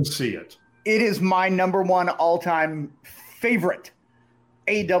and see it. It is my number one all-time favorite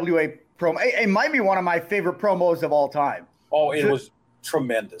AWA promo. It might be one of my favorite promos of all time. Oh, it was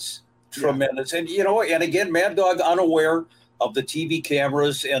tremendous. Tremendous. Yeah. And, you know, and again, Mad Dog unaware of the TV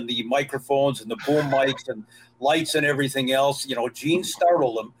cameras and the microphones and the boom mics and lights and everything else. You know, Gene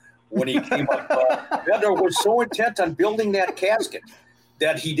startled him when he came up. Mad Dog was so intent on building that casket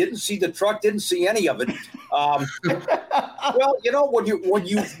that he didn't see the truck, didn't see any of it. Well, you know, when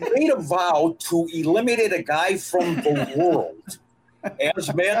you made a vow to eliminate a guy from the world,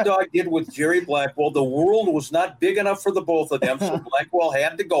 as Mad Dog did with Jerry Blackwell, the world was not big enough for the both of them, so Blackwell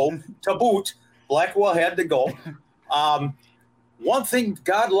had to go. To boot, Blackwell had to go. One thing,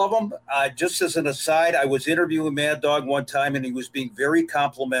 God love him, just as an aside, I was interviewing Mad Dog one time, and he was being very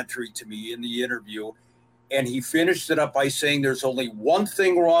complimentary to me in the interview. And he finished it up by saying, there's only one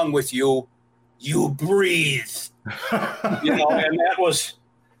thing wrong with you. You breathe. You know, and it's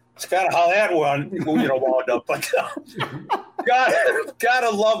kind of how that one, wound up. But gotta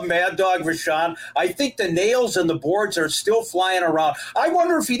love Mad Dog Vachon. I think the nails and the boards are still flying around. I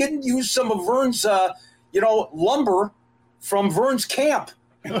wonder if he didn't use some of Vern's, lumber from Vern's camp,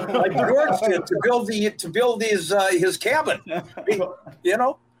 like George did, to build his cabin. You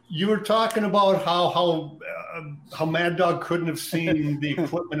know. You were talking about how Mad Dog couldn't have seen the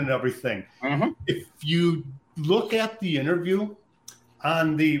equipment and everything. Mm-hmm. If you look at the interview,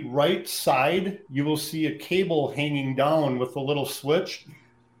 on the right side, you will see a cable hanging down with a little switch.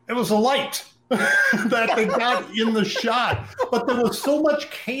 It was a light that they got in the shot, but there was so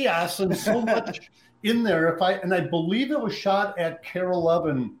much chaos and so much in there. I believe it was shot at Care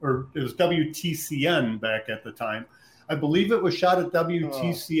 11, or it was WTCN back at the time. I believe it was shot at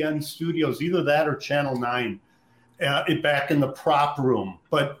WTCN Studios, either that or Channel 9, back in the prop room.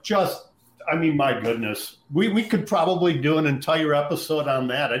 But my goodness, we could probably do an entire episode on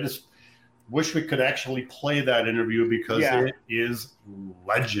that. I just wish we could actually play that interview because it is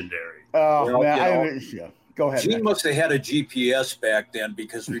legendary. Oh, man. Go ahead. Gene must have had a GPS back then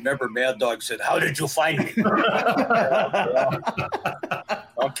because remember Mad Dog said, "How did you find me?"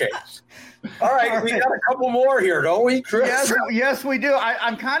 Okay. All right. We got a couple more here, don't we, Chris? Yes, we do.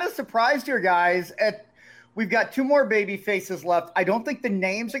 I'm kind of surprised here, guys. We've got two more baby faces left. I don't think the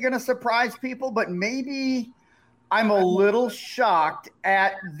names are going to surprise people, but maybe I'm a little shocked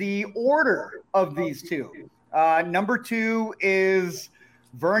at the order of these two. Number 2 is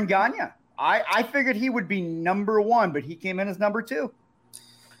Vern Gagne. I figured he would be number 1, but he came in as number 2.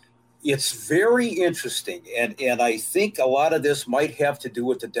 It's very interesting, and I think a lot of this might have to do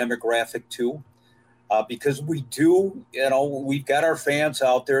with the demographic too, because we've got our fans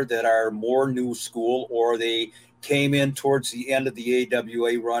out there that are more new school, or they came in towards the end of the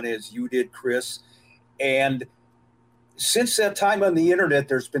AWA run as you did, Chris. And since that time on the internet,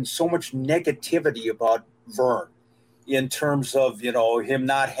 there's been so much negativity about Vern in terms of, him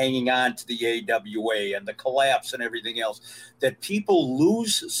not hanging on to the AWA and the collapse and everything else, that people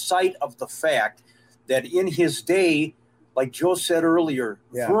lose sight of the fact that in his day, like Joe said earlier,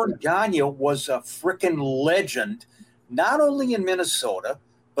 Vern Gagne was a freaking legend, not only in Minnesota,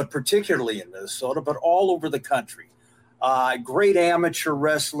 but particularly in Minnesota, but all over the country. Great amateur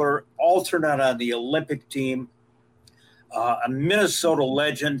wrestler, alternate on the Olympic team, a Minnesota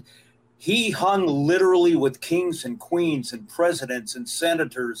legend. He hung literally with kings and queens and presidents and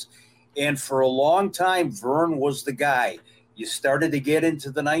senators. And for a long time, Vern was the guy. You started to get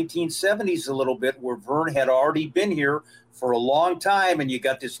into the 1970s a little bit where Vern had already been here for a long time. And you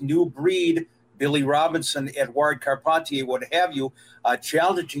got this new breed, Billy Robinson, Edouard Carpentier, what have you,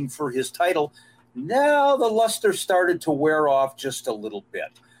 challenging for his title. Now the luster started to wear off just a little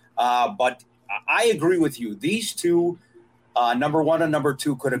bit. But I agree with you. These two, number 1 and number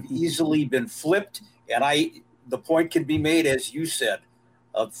 2, could have easily been flipped, and the point can be made, as you said,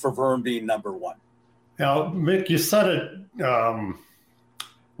 for Vern being number 1. Now, Mick, you said it.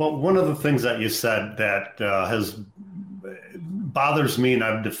 Well, one of the things that you said that has bothers me, and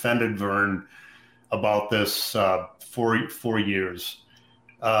I've defended Vern about this for years.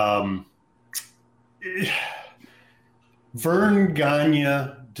 Vern Gagne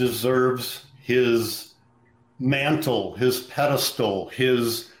deserves his mantle, his pedestal,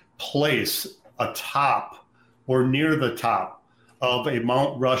 his place atop or near the top of a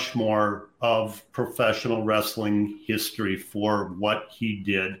Mount Rushmore of professional wrestling history for what he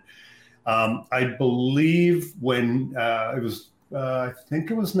did. I believe when it was, I think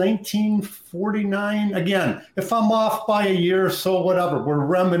it was 1949. Again, if I'm off by a year or so, whatever, we're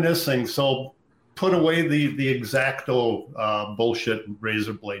reminiscing. So put away the exacto bullshit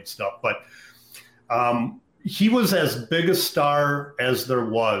razor blade stuff. But he was as big a star as there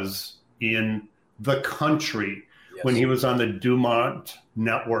was in the country when he was on the Dumont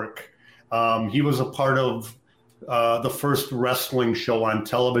Network. He was a part of the first wrestling show on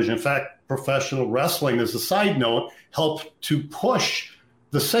television. In fact, professional wrestling, as a side note, helped to push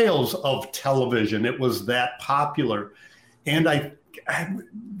the sales of television. It was that popular. And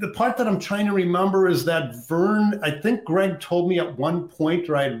the part that I'm trying to remember is that Vern, I think Greg told me at one point,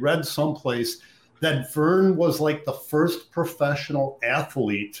 or I'd read someplace, that Vern was like the first professional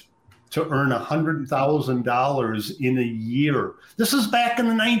athlete to earn $100,000 in a year. This is back in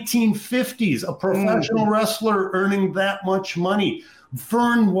the 1950s, a professional wrestler earning that much money.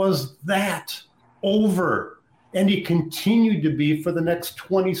 Vern was that over, and he continued to be for the next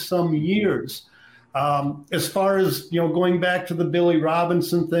 20-some years. As far as, going back to the Billy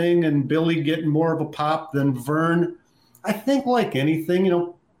Robinson thing and Billy getting more of a pop than Vern, I think like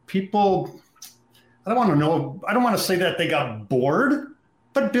anything, people, I don't want to say that they got bored,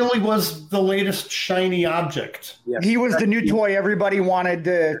 but Billy was the latest shiny object. Yes. He was the new toy everybody wanted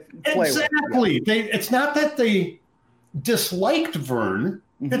to play with. Exactly. It's not that they disliked Vern.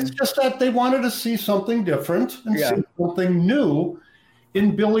 Mm-hmm. It's just that they wanted to see something different and see something new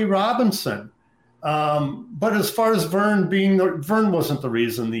in Billy Robinson. But as far as Vern wasn't the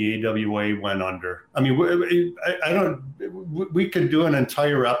reason the AWA went under. I mean, we could do an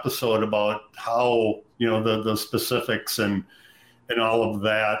entire episode about how, the specifics and all of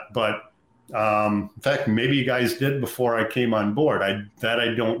that. But in fact, maybe you guys did before I came on board. I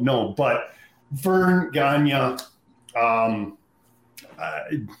don't know. But Vern Gagne,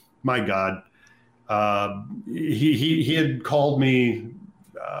 my God, he had called me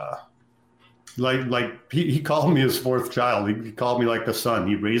he called me his fourth child. He called me like a son.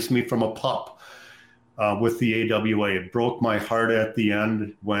 He raised me from a pup with the AWA. It broke my heart at the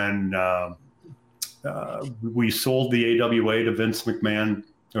end when we sold the AWA to Vince McMahon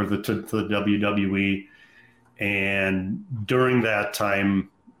or to the WWE. And during that time,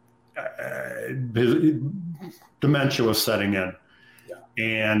 dementia was setting in. Yeah.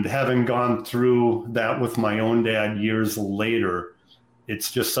 And having gone through that with my own dad years later,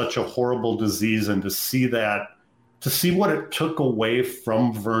 it's just such a horrible disease. And to see what it took away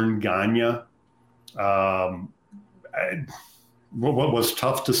from Vern Gagne, what was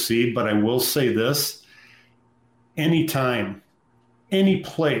tough to see, but I will say this: anytime, any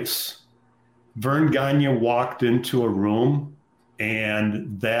place, Vern Gagne walked into a room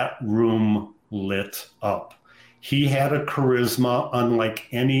and that room lit up. He had a charisma unlike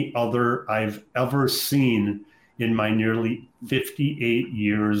any other I've ever seen in my nearly 58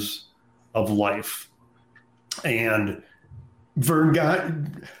 years of life. And Vern Gagne,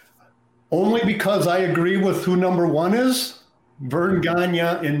 only because I agree with who number one is, Vern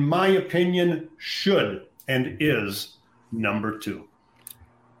Gagne, in my opinion, should and is number two.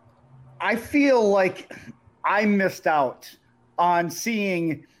 I feel like I missed out on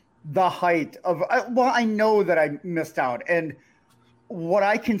seeing the height of, I know that I missed out. And what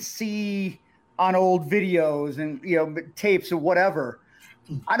I can see on old videos and, tapes or whatever,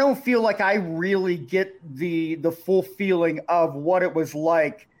 I don't feel like I really get the full feeling of what it was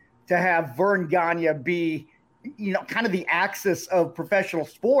like to have Vern Gagne be, kind of the axis of professional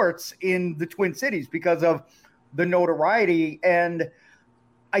sports in the Twin Cities because of the notoriety. And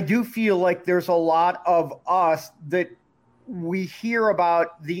I do feel like there's a lot of us that we hear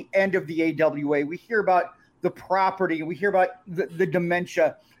about the end of the AWA. We hear about the property. We hear about the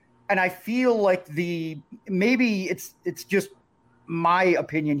dementia. And I feel like maybe it's just my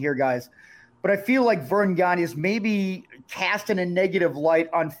opinion here, guys, but I feel like Vern Gagne is maybe cast in a negative light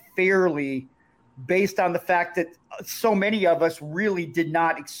unfairly based on the fact that so many of us really did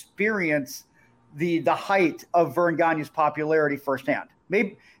not experience the height of Vern Gagne's popularity firsthand.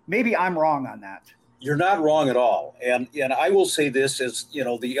 Maybe I'm wrong on that. You're not wrong at all. And I will say this as,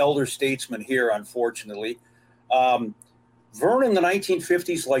 the elder statesman here, unfortunately, Vern in the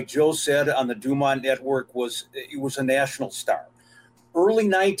 1950s, like Joe said on the Dumont Network, was a national star.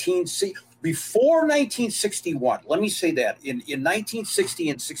 Before 1961, let me say that, in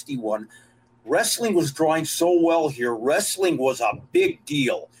 1960 and 61, wrestling was drawing so well here. Wrestling was a big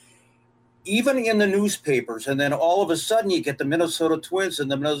deal, even in the newspapers. And then all of a sudden you get the Minnesota Twins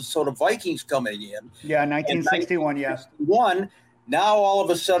and the Minnesota Vikings coming in. Yeah, 1961, yes. Now all of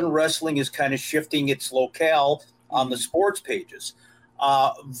a sudden wrestling is kind of shifting its locale on the sports pages.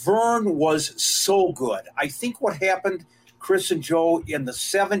 Vern was so good. I think what happened, Chris and Joe, in the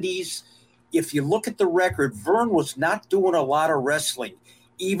 70s, if you look at the record, Vern was not doing a lot of wrestling,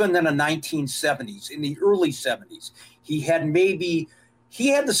 even in the 1970s, in the early 70s. He had the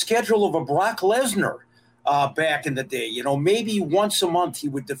schedule of a Brock Lesnar back in the day. Maybe once a month he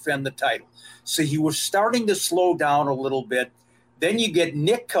would defend the title. So he was starting to slow down a little bit. Then you get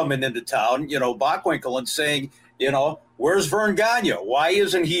Nick coming into town, Bockwinkel, and saying, where's Vern Gagne? Why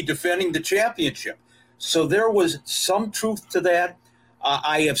isn't he defending the championship? So there was some truth to that.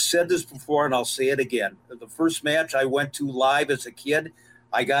 I have said this before, and I'll say it again. The first match I went to live as a kid,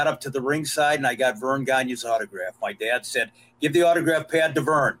 I got up to the ringside, and I got Vern Gagne's autograph. My dad said, give the autograph pad to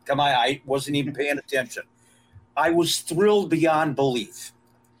Vern. Come on, I wasn't even paying attention. I was thrilled beyond belief.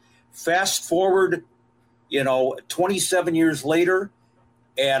 Fast forward, 27 years later,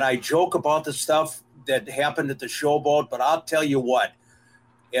 and I joke about the stuff that happened at the Showboat, but I'll tell you what,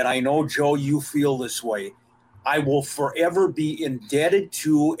 and I know, Joe, you feel this way, I will forever be indebted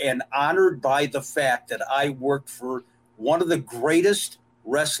to and honored by the fact that I worked for one of the greatest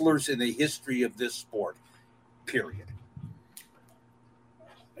wrestlers in the history of this sport, period.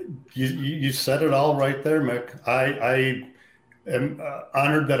 You said it all right there, Mick. I am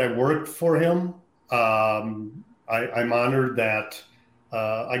honored that I worked for him. I'm honored that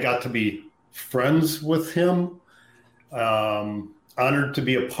I got to be friends with him. Honored to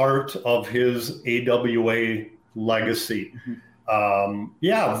be a part of his AWA legacy. Vern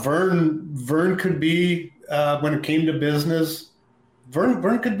could be, when it came to business,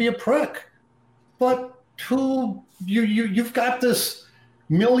 Vern could be a prick. But you've got this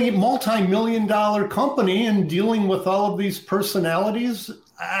multi-million-dollar company and dealing with all of these personalities,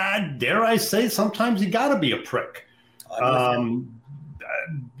 dare I say, sometimes you got to be a prick.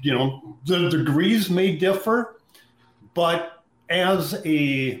 The degrees may differ, but as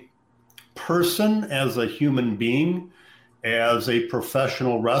a person, as a human being, as a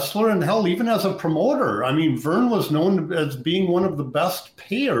professional wrestler, and hell, even as a promoter, Vern was known as being one of the best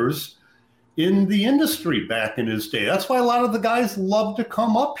payers in the industry back in his day. That's why a lot of the guys love to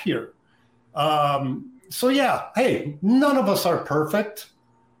come up here. Hey, none of us are perfect.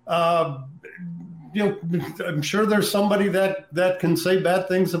 I'm sure there's somebody that can say bad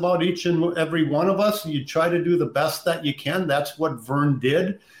things about each and every one of us. You try to do the best that you can. That's what Vern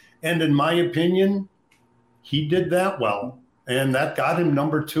did. And in my opinion, he did that well. And that got him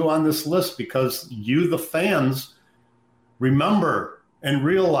number 2 on this list because you, the fans, remember and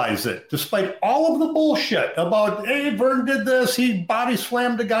realize it. Despite all of the bullshit about, hey, Vern did this, he body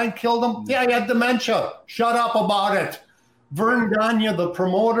slammed a guy and killed him. Yeah, he had dementia. Shut up about it. Vern Gagne, the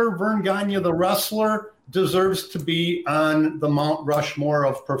promoter, Vern Gagne, the wrestler, deserves to be on the Mount Rushmore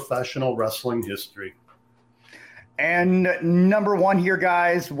of professional wrestling history. And number 1 here,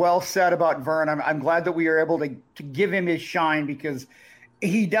 guys, well said about Vern. I'm glad that we are able to give him his shine because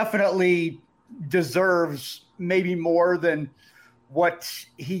he definitely deserves maybe more than what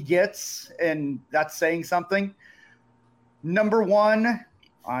he gets, and that's saying something. Number 1,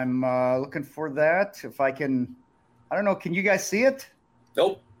 I'm looking for that. If I can, I don't know, can you guys see it?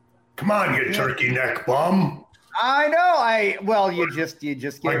 Nope. Come on, you turkey neck bum. I know. You just gave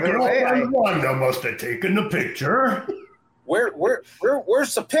it away. Wanda must have taken the picture.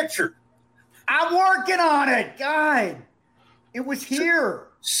 Where's the picture? I'm working on it, guy. It was here.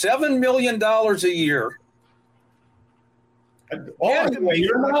 $7 million a year. Anyway,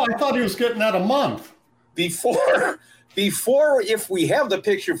 I thought he was getting that a month. Before, if we have the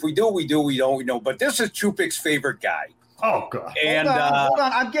picture, if we do, we don't, we know. But this is Chupik's favorite guy. Oh, God. And hold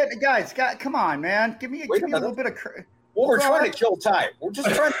on. I'm getting, guys, come on, man. Give me a little bit of Well, we're trying to kill time. We're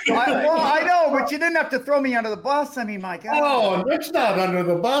just trying to kill time. I know, but you didn't have to throw me under the bus. My God. Oh, it's not under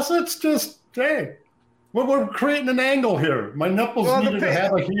the bus. It's just, hey, we're creating an angle here. My nipples needed to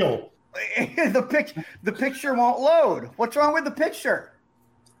have a heel. The picture won't load. What's wrong with the picture?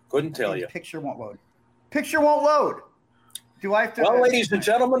 Couldn't tell you. The picture won't load. Picture won't load. Do I have to? Well, ladies and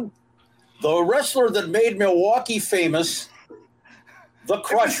gentlemen, the wrestler that made Milwaukee famous, the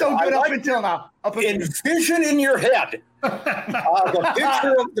Crusher. So good up until now. Envision in your head the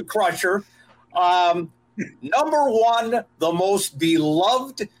picture of the Crusher. Number one, the most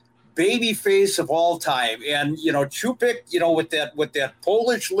beloved babyface of all time. And, Chupik, with that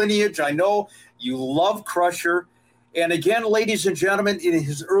Polish lineage, I know you love Crusher. And again, ladies and gentlemen, in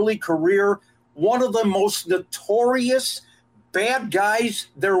his early career, one of the most notorious bad guys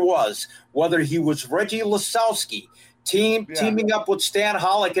there was, whether he was Reggie Lasowski, teaming up with Stan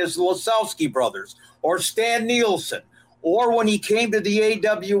Hollick as the Lasowski brothers, or Stan Nielsen, or when he came to the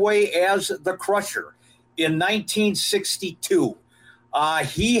AWA as the Crusher in 1962.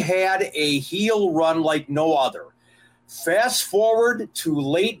 He had a heel run like no other. Fast forward to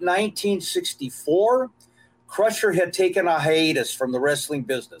late 1964, Crusher had taken a hiatus from the wrestling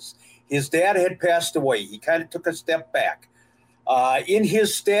business. His dad had passed away. He kind of took a step back. In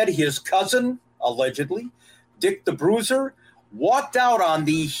his stead, his cousin, allegedly, Dick the Bruiser, walked out on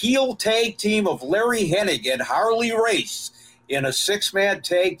the heel tag team of Larry Hennig and Harley Race in a 6-man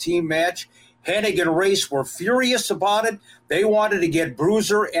tag team match. Hennig and Race were furious about it. They wanted to get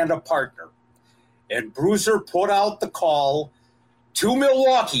Bruiser and a partner. And Bruiser put out the call to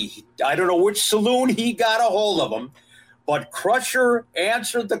Milwaukee. I don't know which saloon he got a hold of him, but Crusher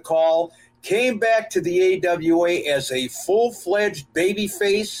answered the call, came back to the AWA as a full-fledged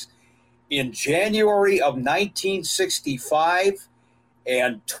babyface in January of 1965,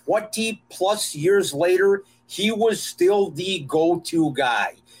 and 20-plus years later, he was still the go-to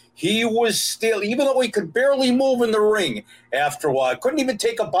guy. He was still, even though he could barely move in the ring after a while, couldn't even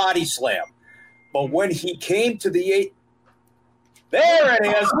take a body slam. But when he came to the there it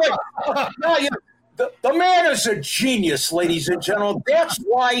is. Look, the man is a genius, ladies and gentlemen. That's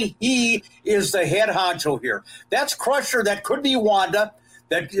why he is the head honcho here. That's Crusher. That could be Wanda.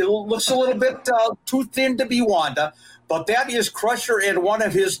 That looks a little bit too thin to be Wanda, but that is Crusher and one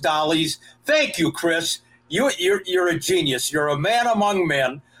of his dollies. Thank you, Chris. You're a genius. You're a man among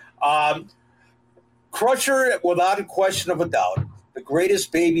men. Crusher, without a question of a doubt, the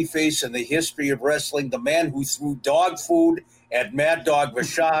greatest babyface in the history of wrestling, the man who threw dog food at Mad Dog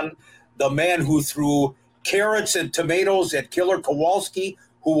Vachon, the man who threw carrots and tomatoes at Killer Kowalski,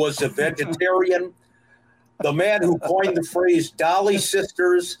 who was a vegetarian, the man who coined the phrase Dolly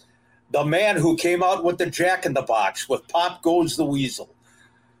Sisters, the man who came out with the Jack in the Box with Pop Goes the Weasel,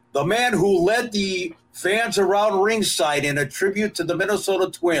 the man who led the fans around ringside in a tribute to the Minnesota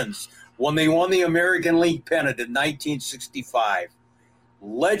Twins when they won the American League pennant in 1965.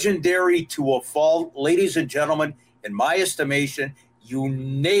 Legendary to a fault. Ladies and gentlemen, in my estimation, you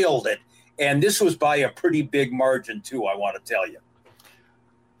nailed it. And this was by a pretty big margin, too, I want to tell you.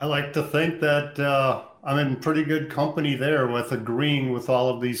 I like to think that I'm in pretty good company there with agreeing with all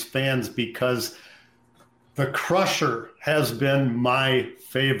of these fans, because the Crusher has been my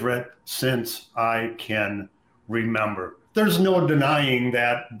favorite since I can remember. There's no denying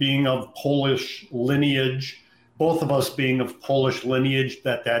that, being of Polish lineage, both of us being of Polish lineage,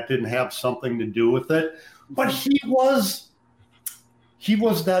 that didn't have something to do with it. But he was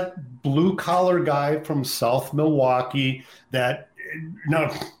that blue-collar guy from South Milwaukee that,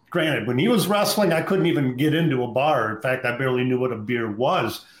 now, granted, when he was wrestling, I couldn't even get into a bar. In fact, I barely knew what a beer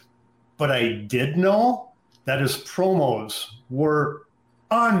was. But I did know that his promos were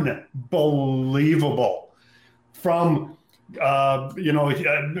unbelievable. From,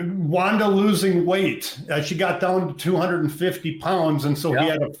 Wanda losing weight. She got down to 250 pounds, and so he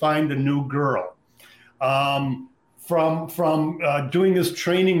had to find a new girl. From doing his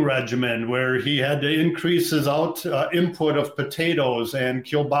training regimen, where he had to increase his input of potatoes and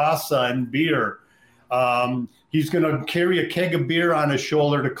kielbasa and beer. He's going to carry a keg of beer on his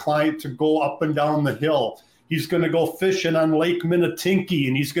shoulder to go up and down the hill. He's going to go fishing on Lake Minnetinky,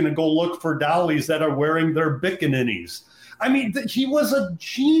 and he's going to go look for dollies that are wearing their bikinis. I mean, he was a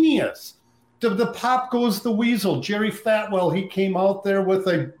genius. The Pop Goes the Weasel. Jerry Fatwell, he came out there with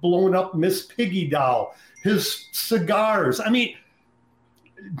a blown-up Miss Piggy doll. His cigars. I mean,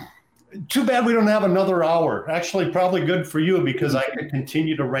 too bad we don't have another hour. Actually, probably good for you, because I could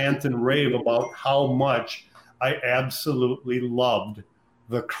continue to rant and rave about how much I absolutely loved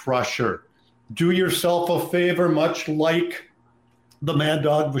the Crusher. Do yourself a favor, much like the Mad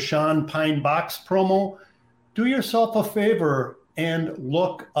Dog Vachon Pine Box promo. Do yourself a favor and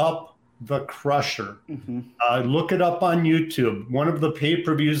look up the Crusher. Mm-hmm. Look it up on YouTube. One of the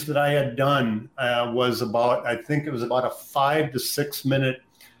pay-per-views that I had done was about a 5 to 6 minute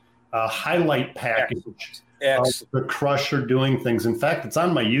highlight package of the Crusher doing things. In fact, it's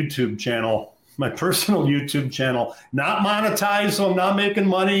on my YouTube channel, my personal YouTube channel. Not monetized, so I'm not making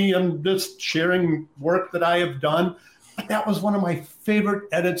money. I'm just sharing work that I have done. But that was one of my favorite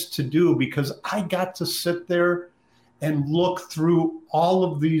edits to do, because I got to sit there and look through all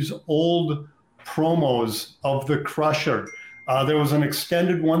of these old promos of the Crusher. There was an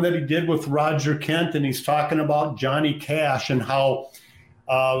extended one that he did with Roger Kent, and he's talking about Johnny Cash and how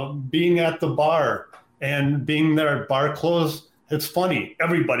being at the bar and being there at bar close, it's funny.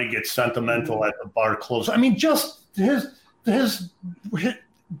 Everybody gets sentimental at the bar close. I mean, just I'm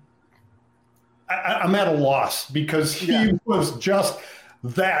at a loss because he was just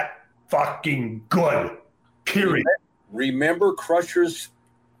that fucking good, period. Remember Crusher's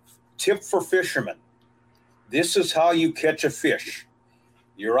tip for fishermen. This is how you catch a fish.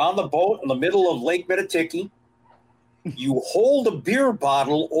 You're on the boat in the middle of Lake Mittitiki. You hold a beer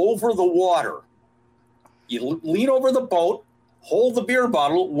bottle over the water. You lean over the boat, hold the beer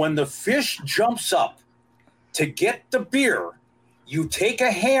bottle. When the fish jumps up to get the beer, you take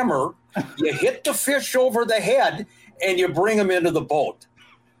a hammer, you hit the fish over the head, and you bring him into the boat.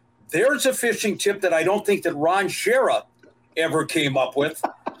 There's a fishing tip that I don't think that Ron Shera ever came up with.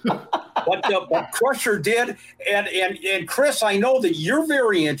 But Crusher did. And Chris, I know that you're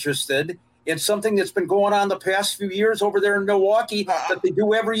very interested in something that's been going on the past few years over there in Milwaukee that they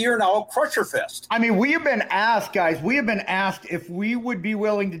do every year now, Crusher Fest. I mean, we have been asked, guys, if we would be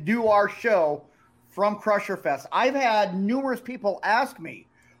willing to do our show from Crusher Fest. I've had numerous people ask me,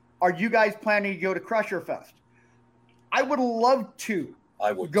 are you guys planning to go to Crusher Fest? I would love to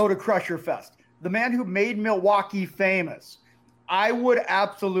go to Crusher Fest. The man who made Milwaukee famous. I would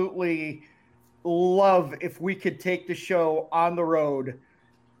absolutely love if we could take the show on the road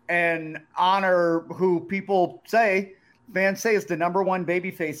and honor who fans say is the number one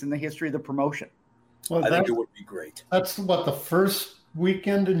babyface in the history of the promotion. Well, I think it would be great. That's what, the first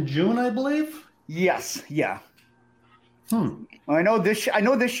weekend in June, I believe? Yes. Yeah. I know this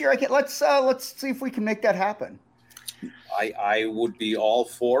year let's see if we can make that happen. I would be all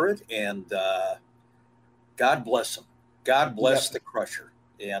for it, and God bless him. God bless the Crusher,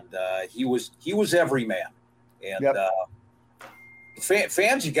 and he was every man. And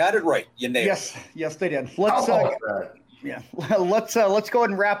fans, you got it right. You nailed it. Yes, they did. Let's let's go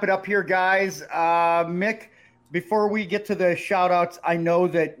ahead and wrap it up here, guys. Mick, before we get to the shout outs, I know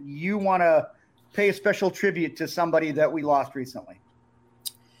that you want to pay a special tribute to somebody that we lost recently.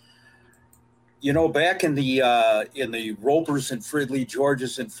 You know, back in the Ropers and Fridley,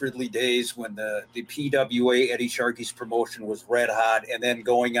 Georges and Fridley days, when the PWA, Eddie Sharkey's promotion, was red hot, and then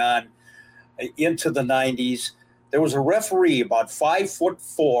going on into the 90s, there was a referee about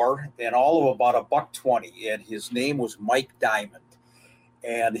 5'4" and all of about $120, and his name was Mike Diamond,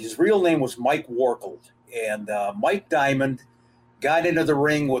 and his real name was Mike Warkeld. And Mike Diamond got into the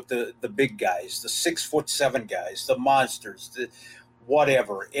ring with the big guys, the 6'7" guys, the monsters, the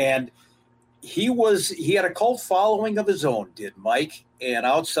whatever, and he had a cult following of his own, did Mike, and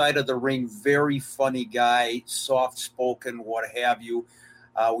outside of the ring, very funny guy, soft-spoken, what have you.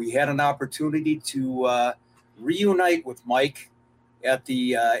 We had an opportunity to reunite with Mike at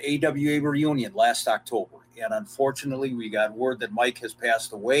the AWA reunion last October, and unfortunately, we got word that Mike has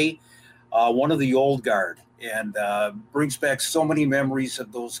passed away, one of the old guard, and brings back so many memories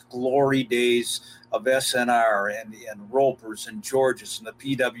of those glory days of SNR and Ropers and Georges and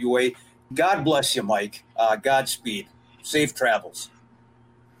the PWA. God bless you, Mike. Godspeed. Safe travels.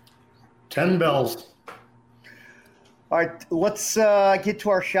 10 bells. All right, let's get to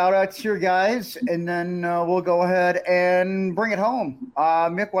our shout-outs here, guys, and then we'll go ahead and bring it home.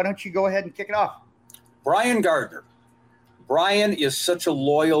 Mick, why don't you go ahead and kick it off? Brian Gardner. Brian is such a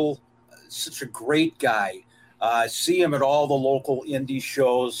loyal, such a great guy. See him at all the local indie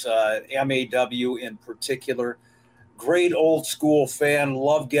shows, MAW in particular. Great old school fan.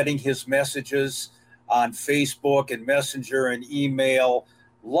 Love getting his messages on Facebook and Messenger and email.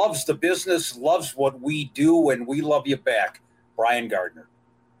 Loves the business, loves what we do, and we love you back. Brian Gardner.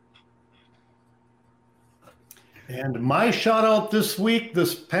 And my shout out this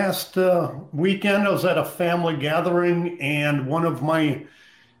past weekend, I was at a family gathering, and one of my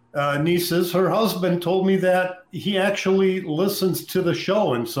nieces, her husband, told me that he actually listens to the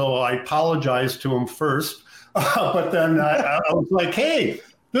show. And so I apologized to him first. But then I was like, hey,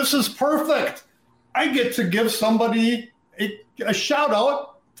 this is perfect. I get to give somebody a shout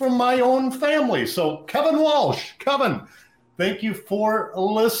out from my own family. So Kevin Walsh, thank you for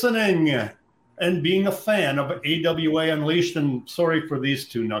listening and being a fan of AWA Unleashed. And sorry for these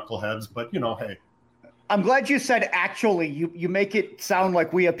two knuckleheads, but hey. I'm glad you said actually. You make it sound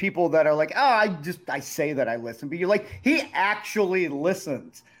like we have people that are like, I say that I listen, but you're like, he actually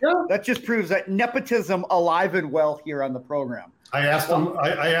listens. Yeah. That just proves that nepotism alive and well here on the program. I asked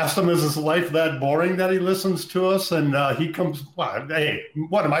him, is his life that boring that he listens to us? And he comes, hey,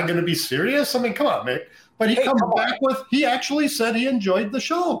 what, am I going to be serious? I mean, come on, Mick. But he comes back with, he actually said he enjoyed the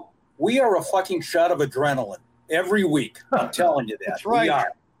show. we are a fucking shot of adrenaline every week. I'm telling you that. That's right. We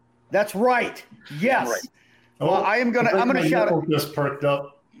are. That's right. Yes. Right. Well, I'm gonna shout out. Just perked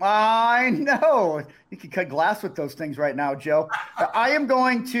up. I know. You can cut glass with those things right now, Joe. I am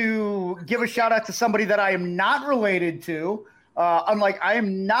going to give a shout out to somebody that I am not related to. Unlike I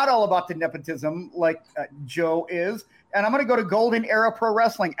am not all about the nepotism like Joe is. And I'm going to go to Golden Era Pro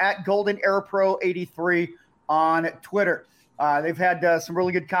Wrestling at Golden Era Pro 83 on Twitter. They've had some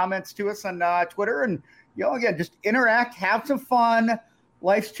really good comments to us on Twitter. And, again, just interact, have some fun.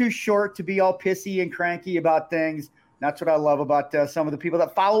 Life's too short to be all pissy and cranky about things. That's what I love about some of the people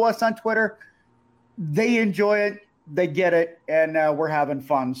that follow us on Twitter. They enjoy it, they get it, and we're having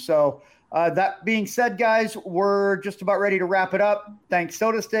fun. So that being said, guys, we're just about ready to wrap it up. Thanks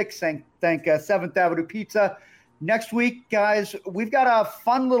Soda Sticks, thank 7th Avenue Pizza. Next week, guys, we've got a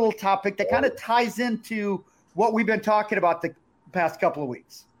fun little topic that kind of ties into what we've been talking about the past couple of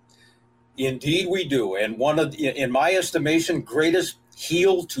weeks. Indeed we do. And one of, in my estimation, greatest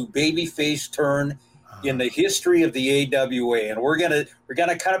heel to babyface turn in the history of the AWA, and we're gonna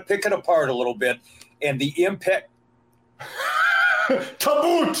kind of pick it apart a little bit, and the impact.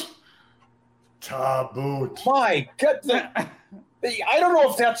 Taboot. My God, I don't know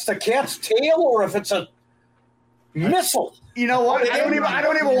if that's the cat's tail or if it's a missile. You know what? I don't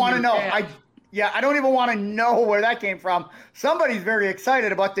even want to know. I don't even want to know where that came from. Somebody's very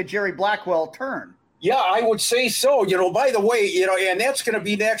excited about the Jerry Blackwell turn. Yeah, I would say so. By the way, and that's going to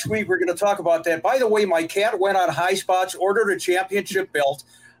be next week. We're going to talk about that. By the way, my cat went on High Spots, ordered a championship belt,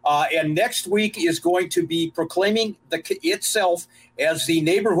 and next week is going to be proclaiming itself as the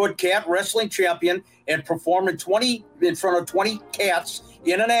neighborhood cat wrestling champion and performing in front of 20 cats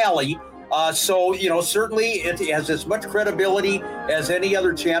in an alley. So, certainly it has as much credibility as any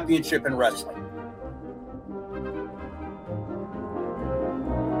other championship in wrestling.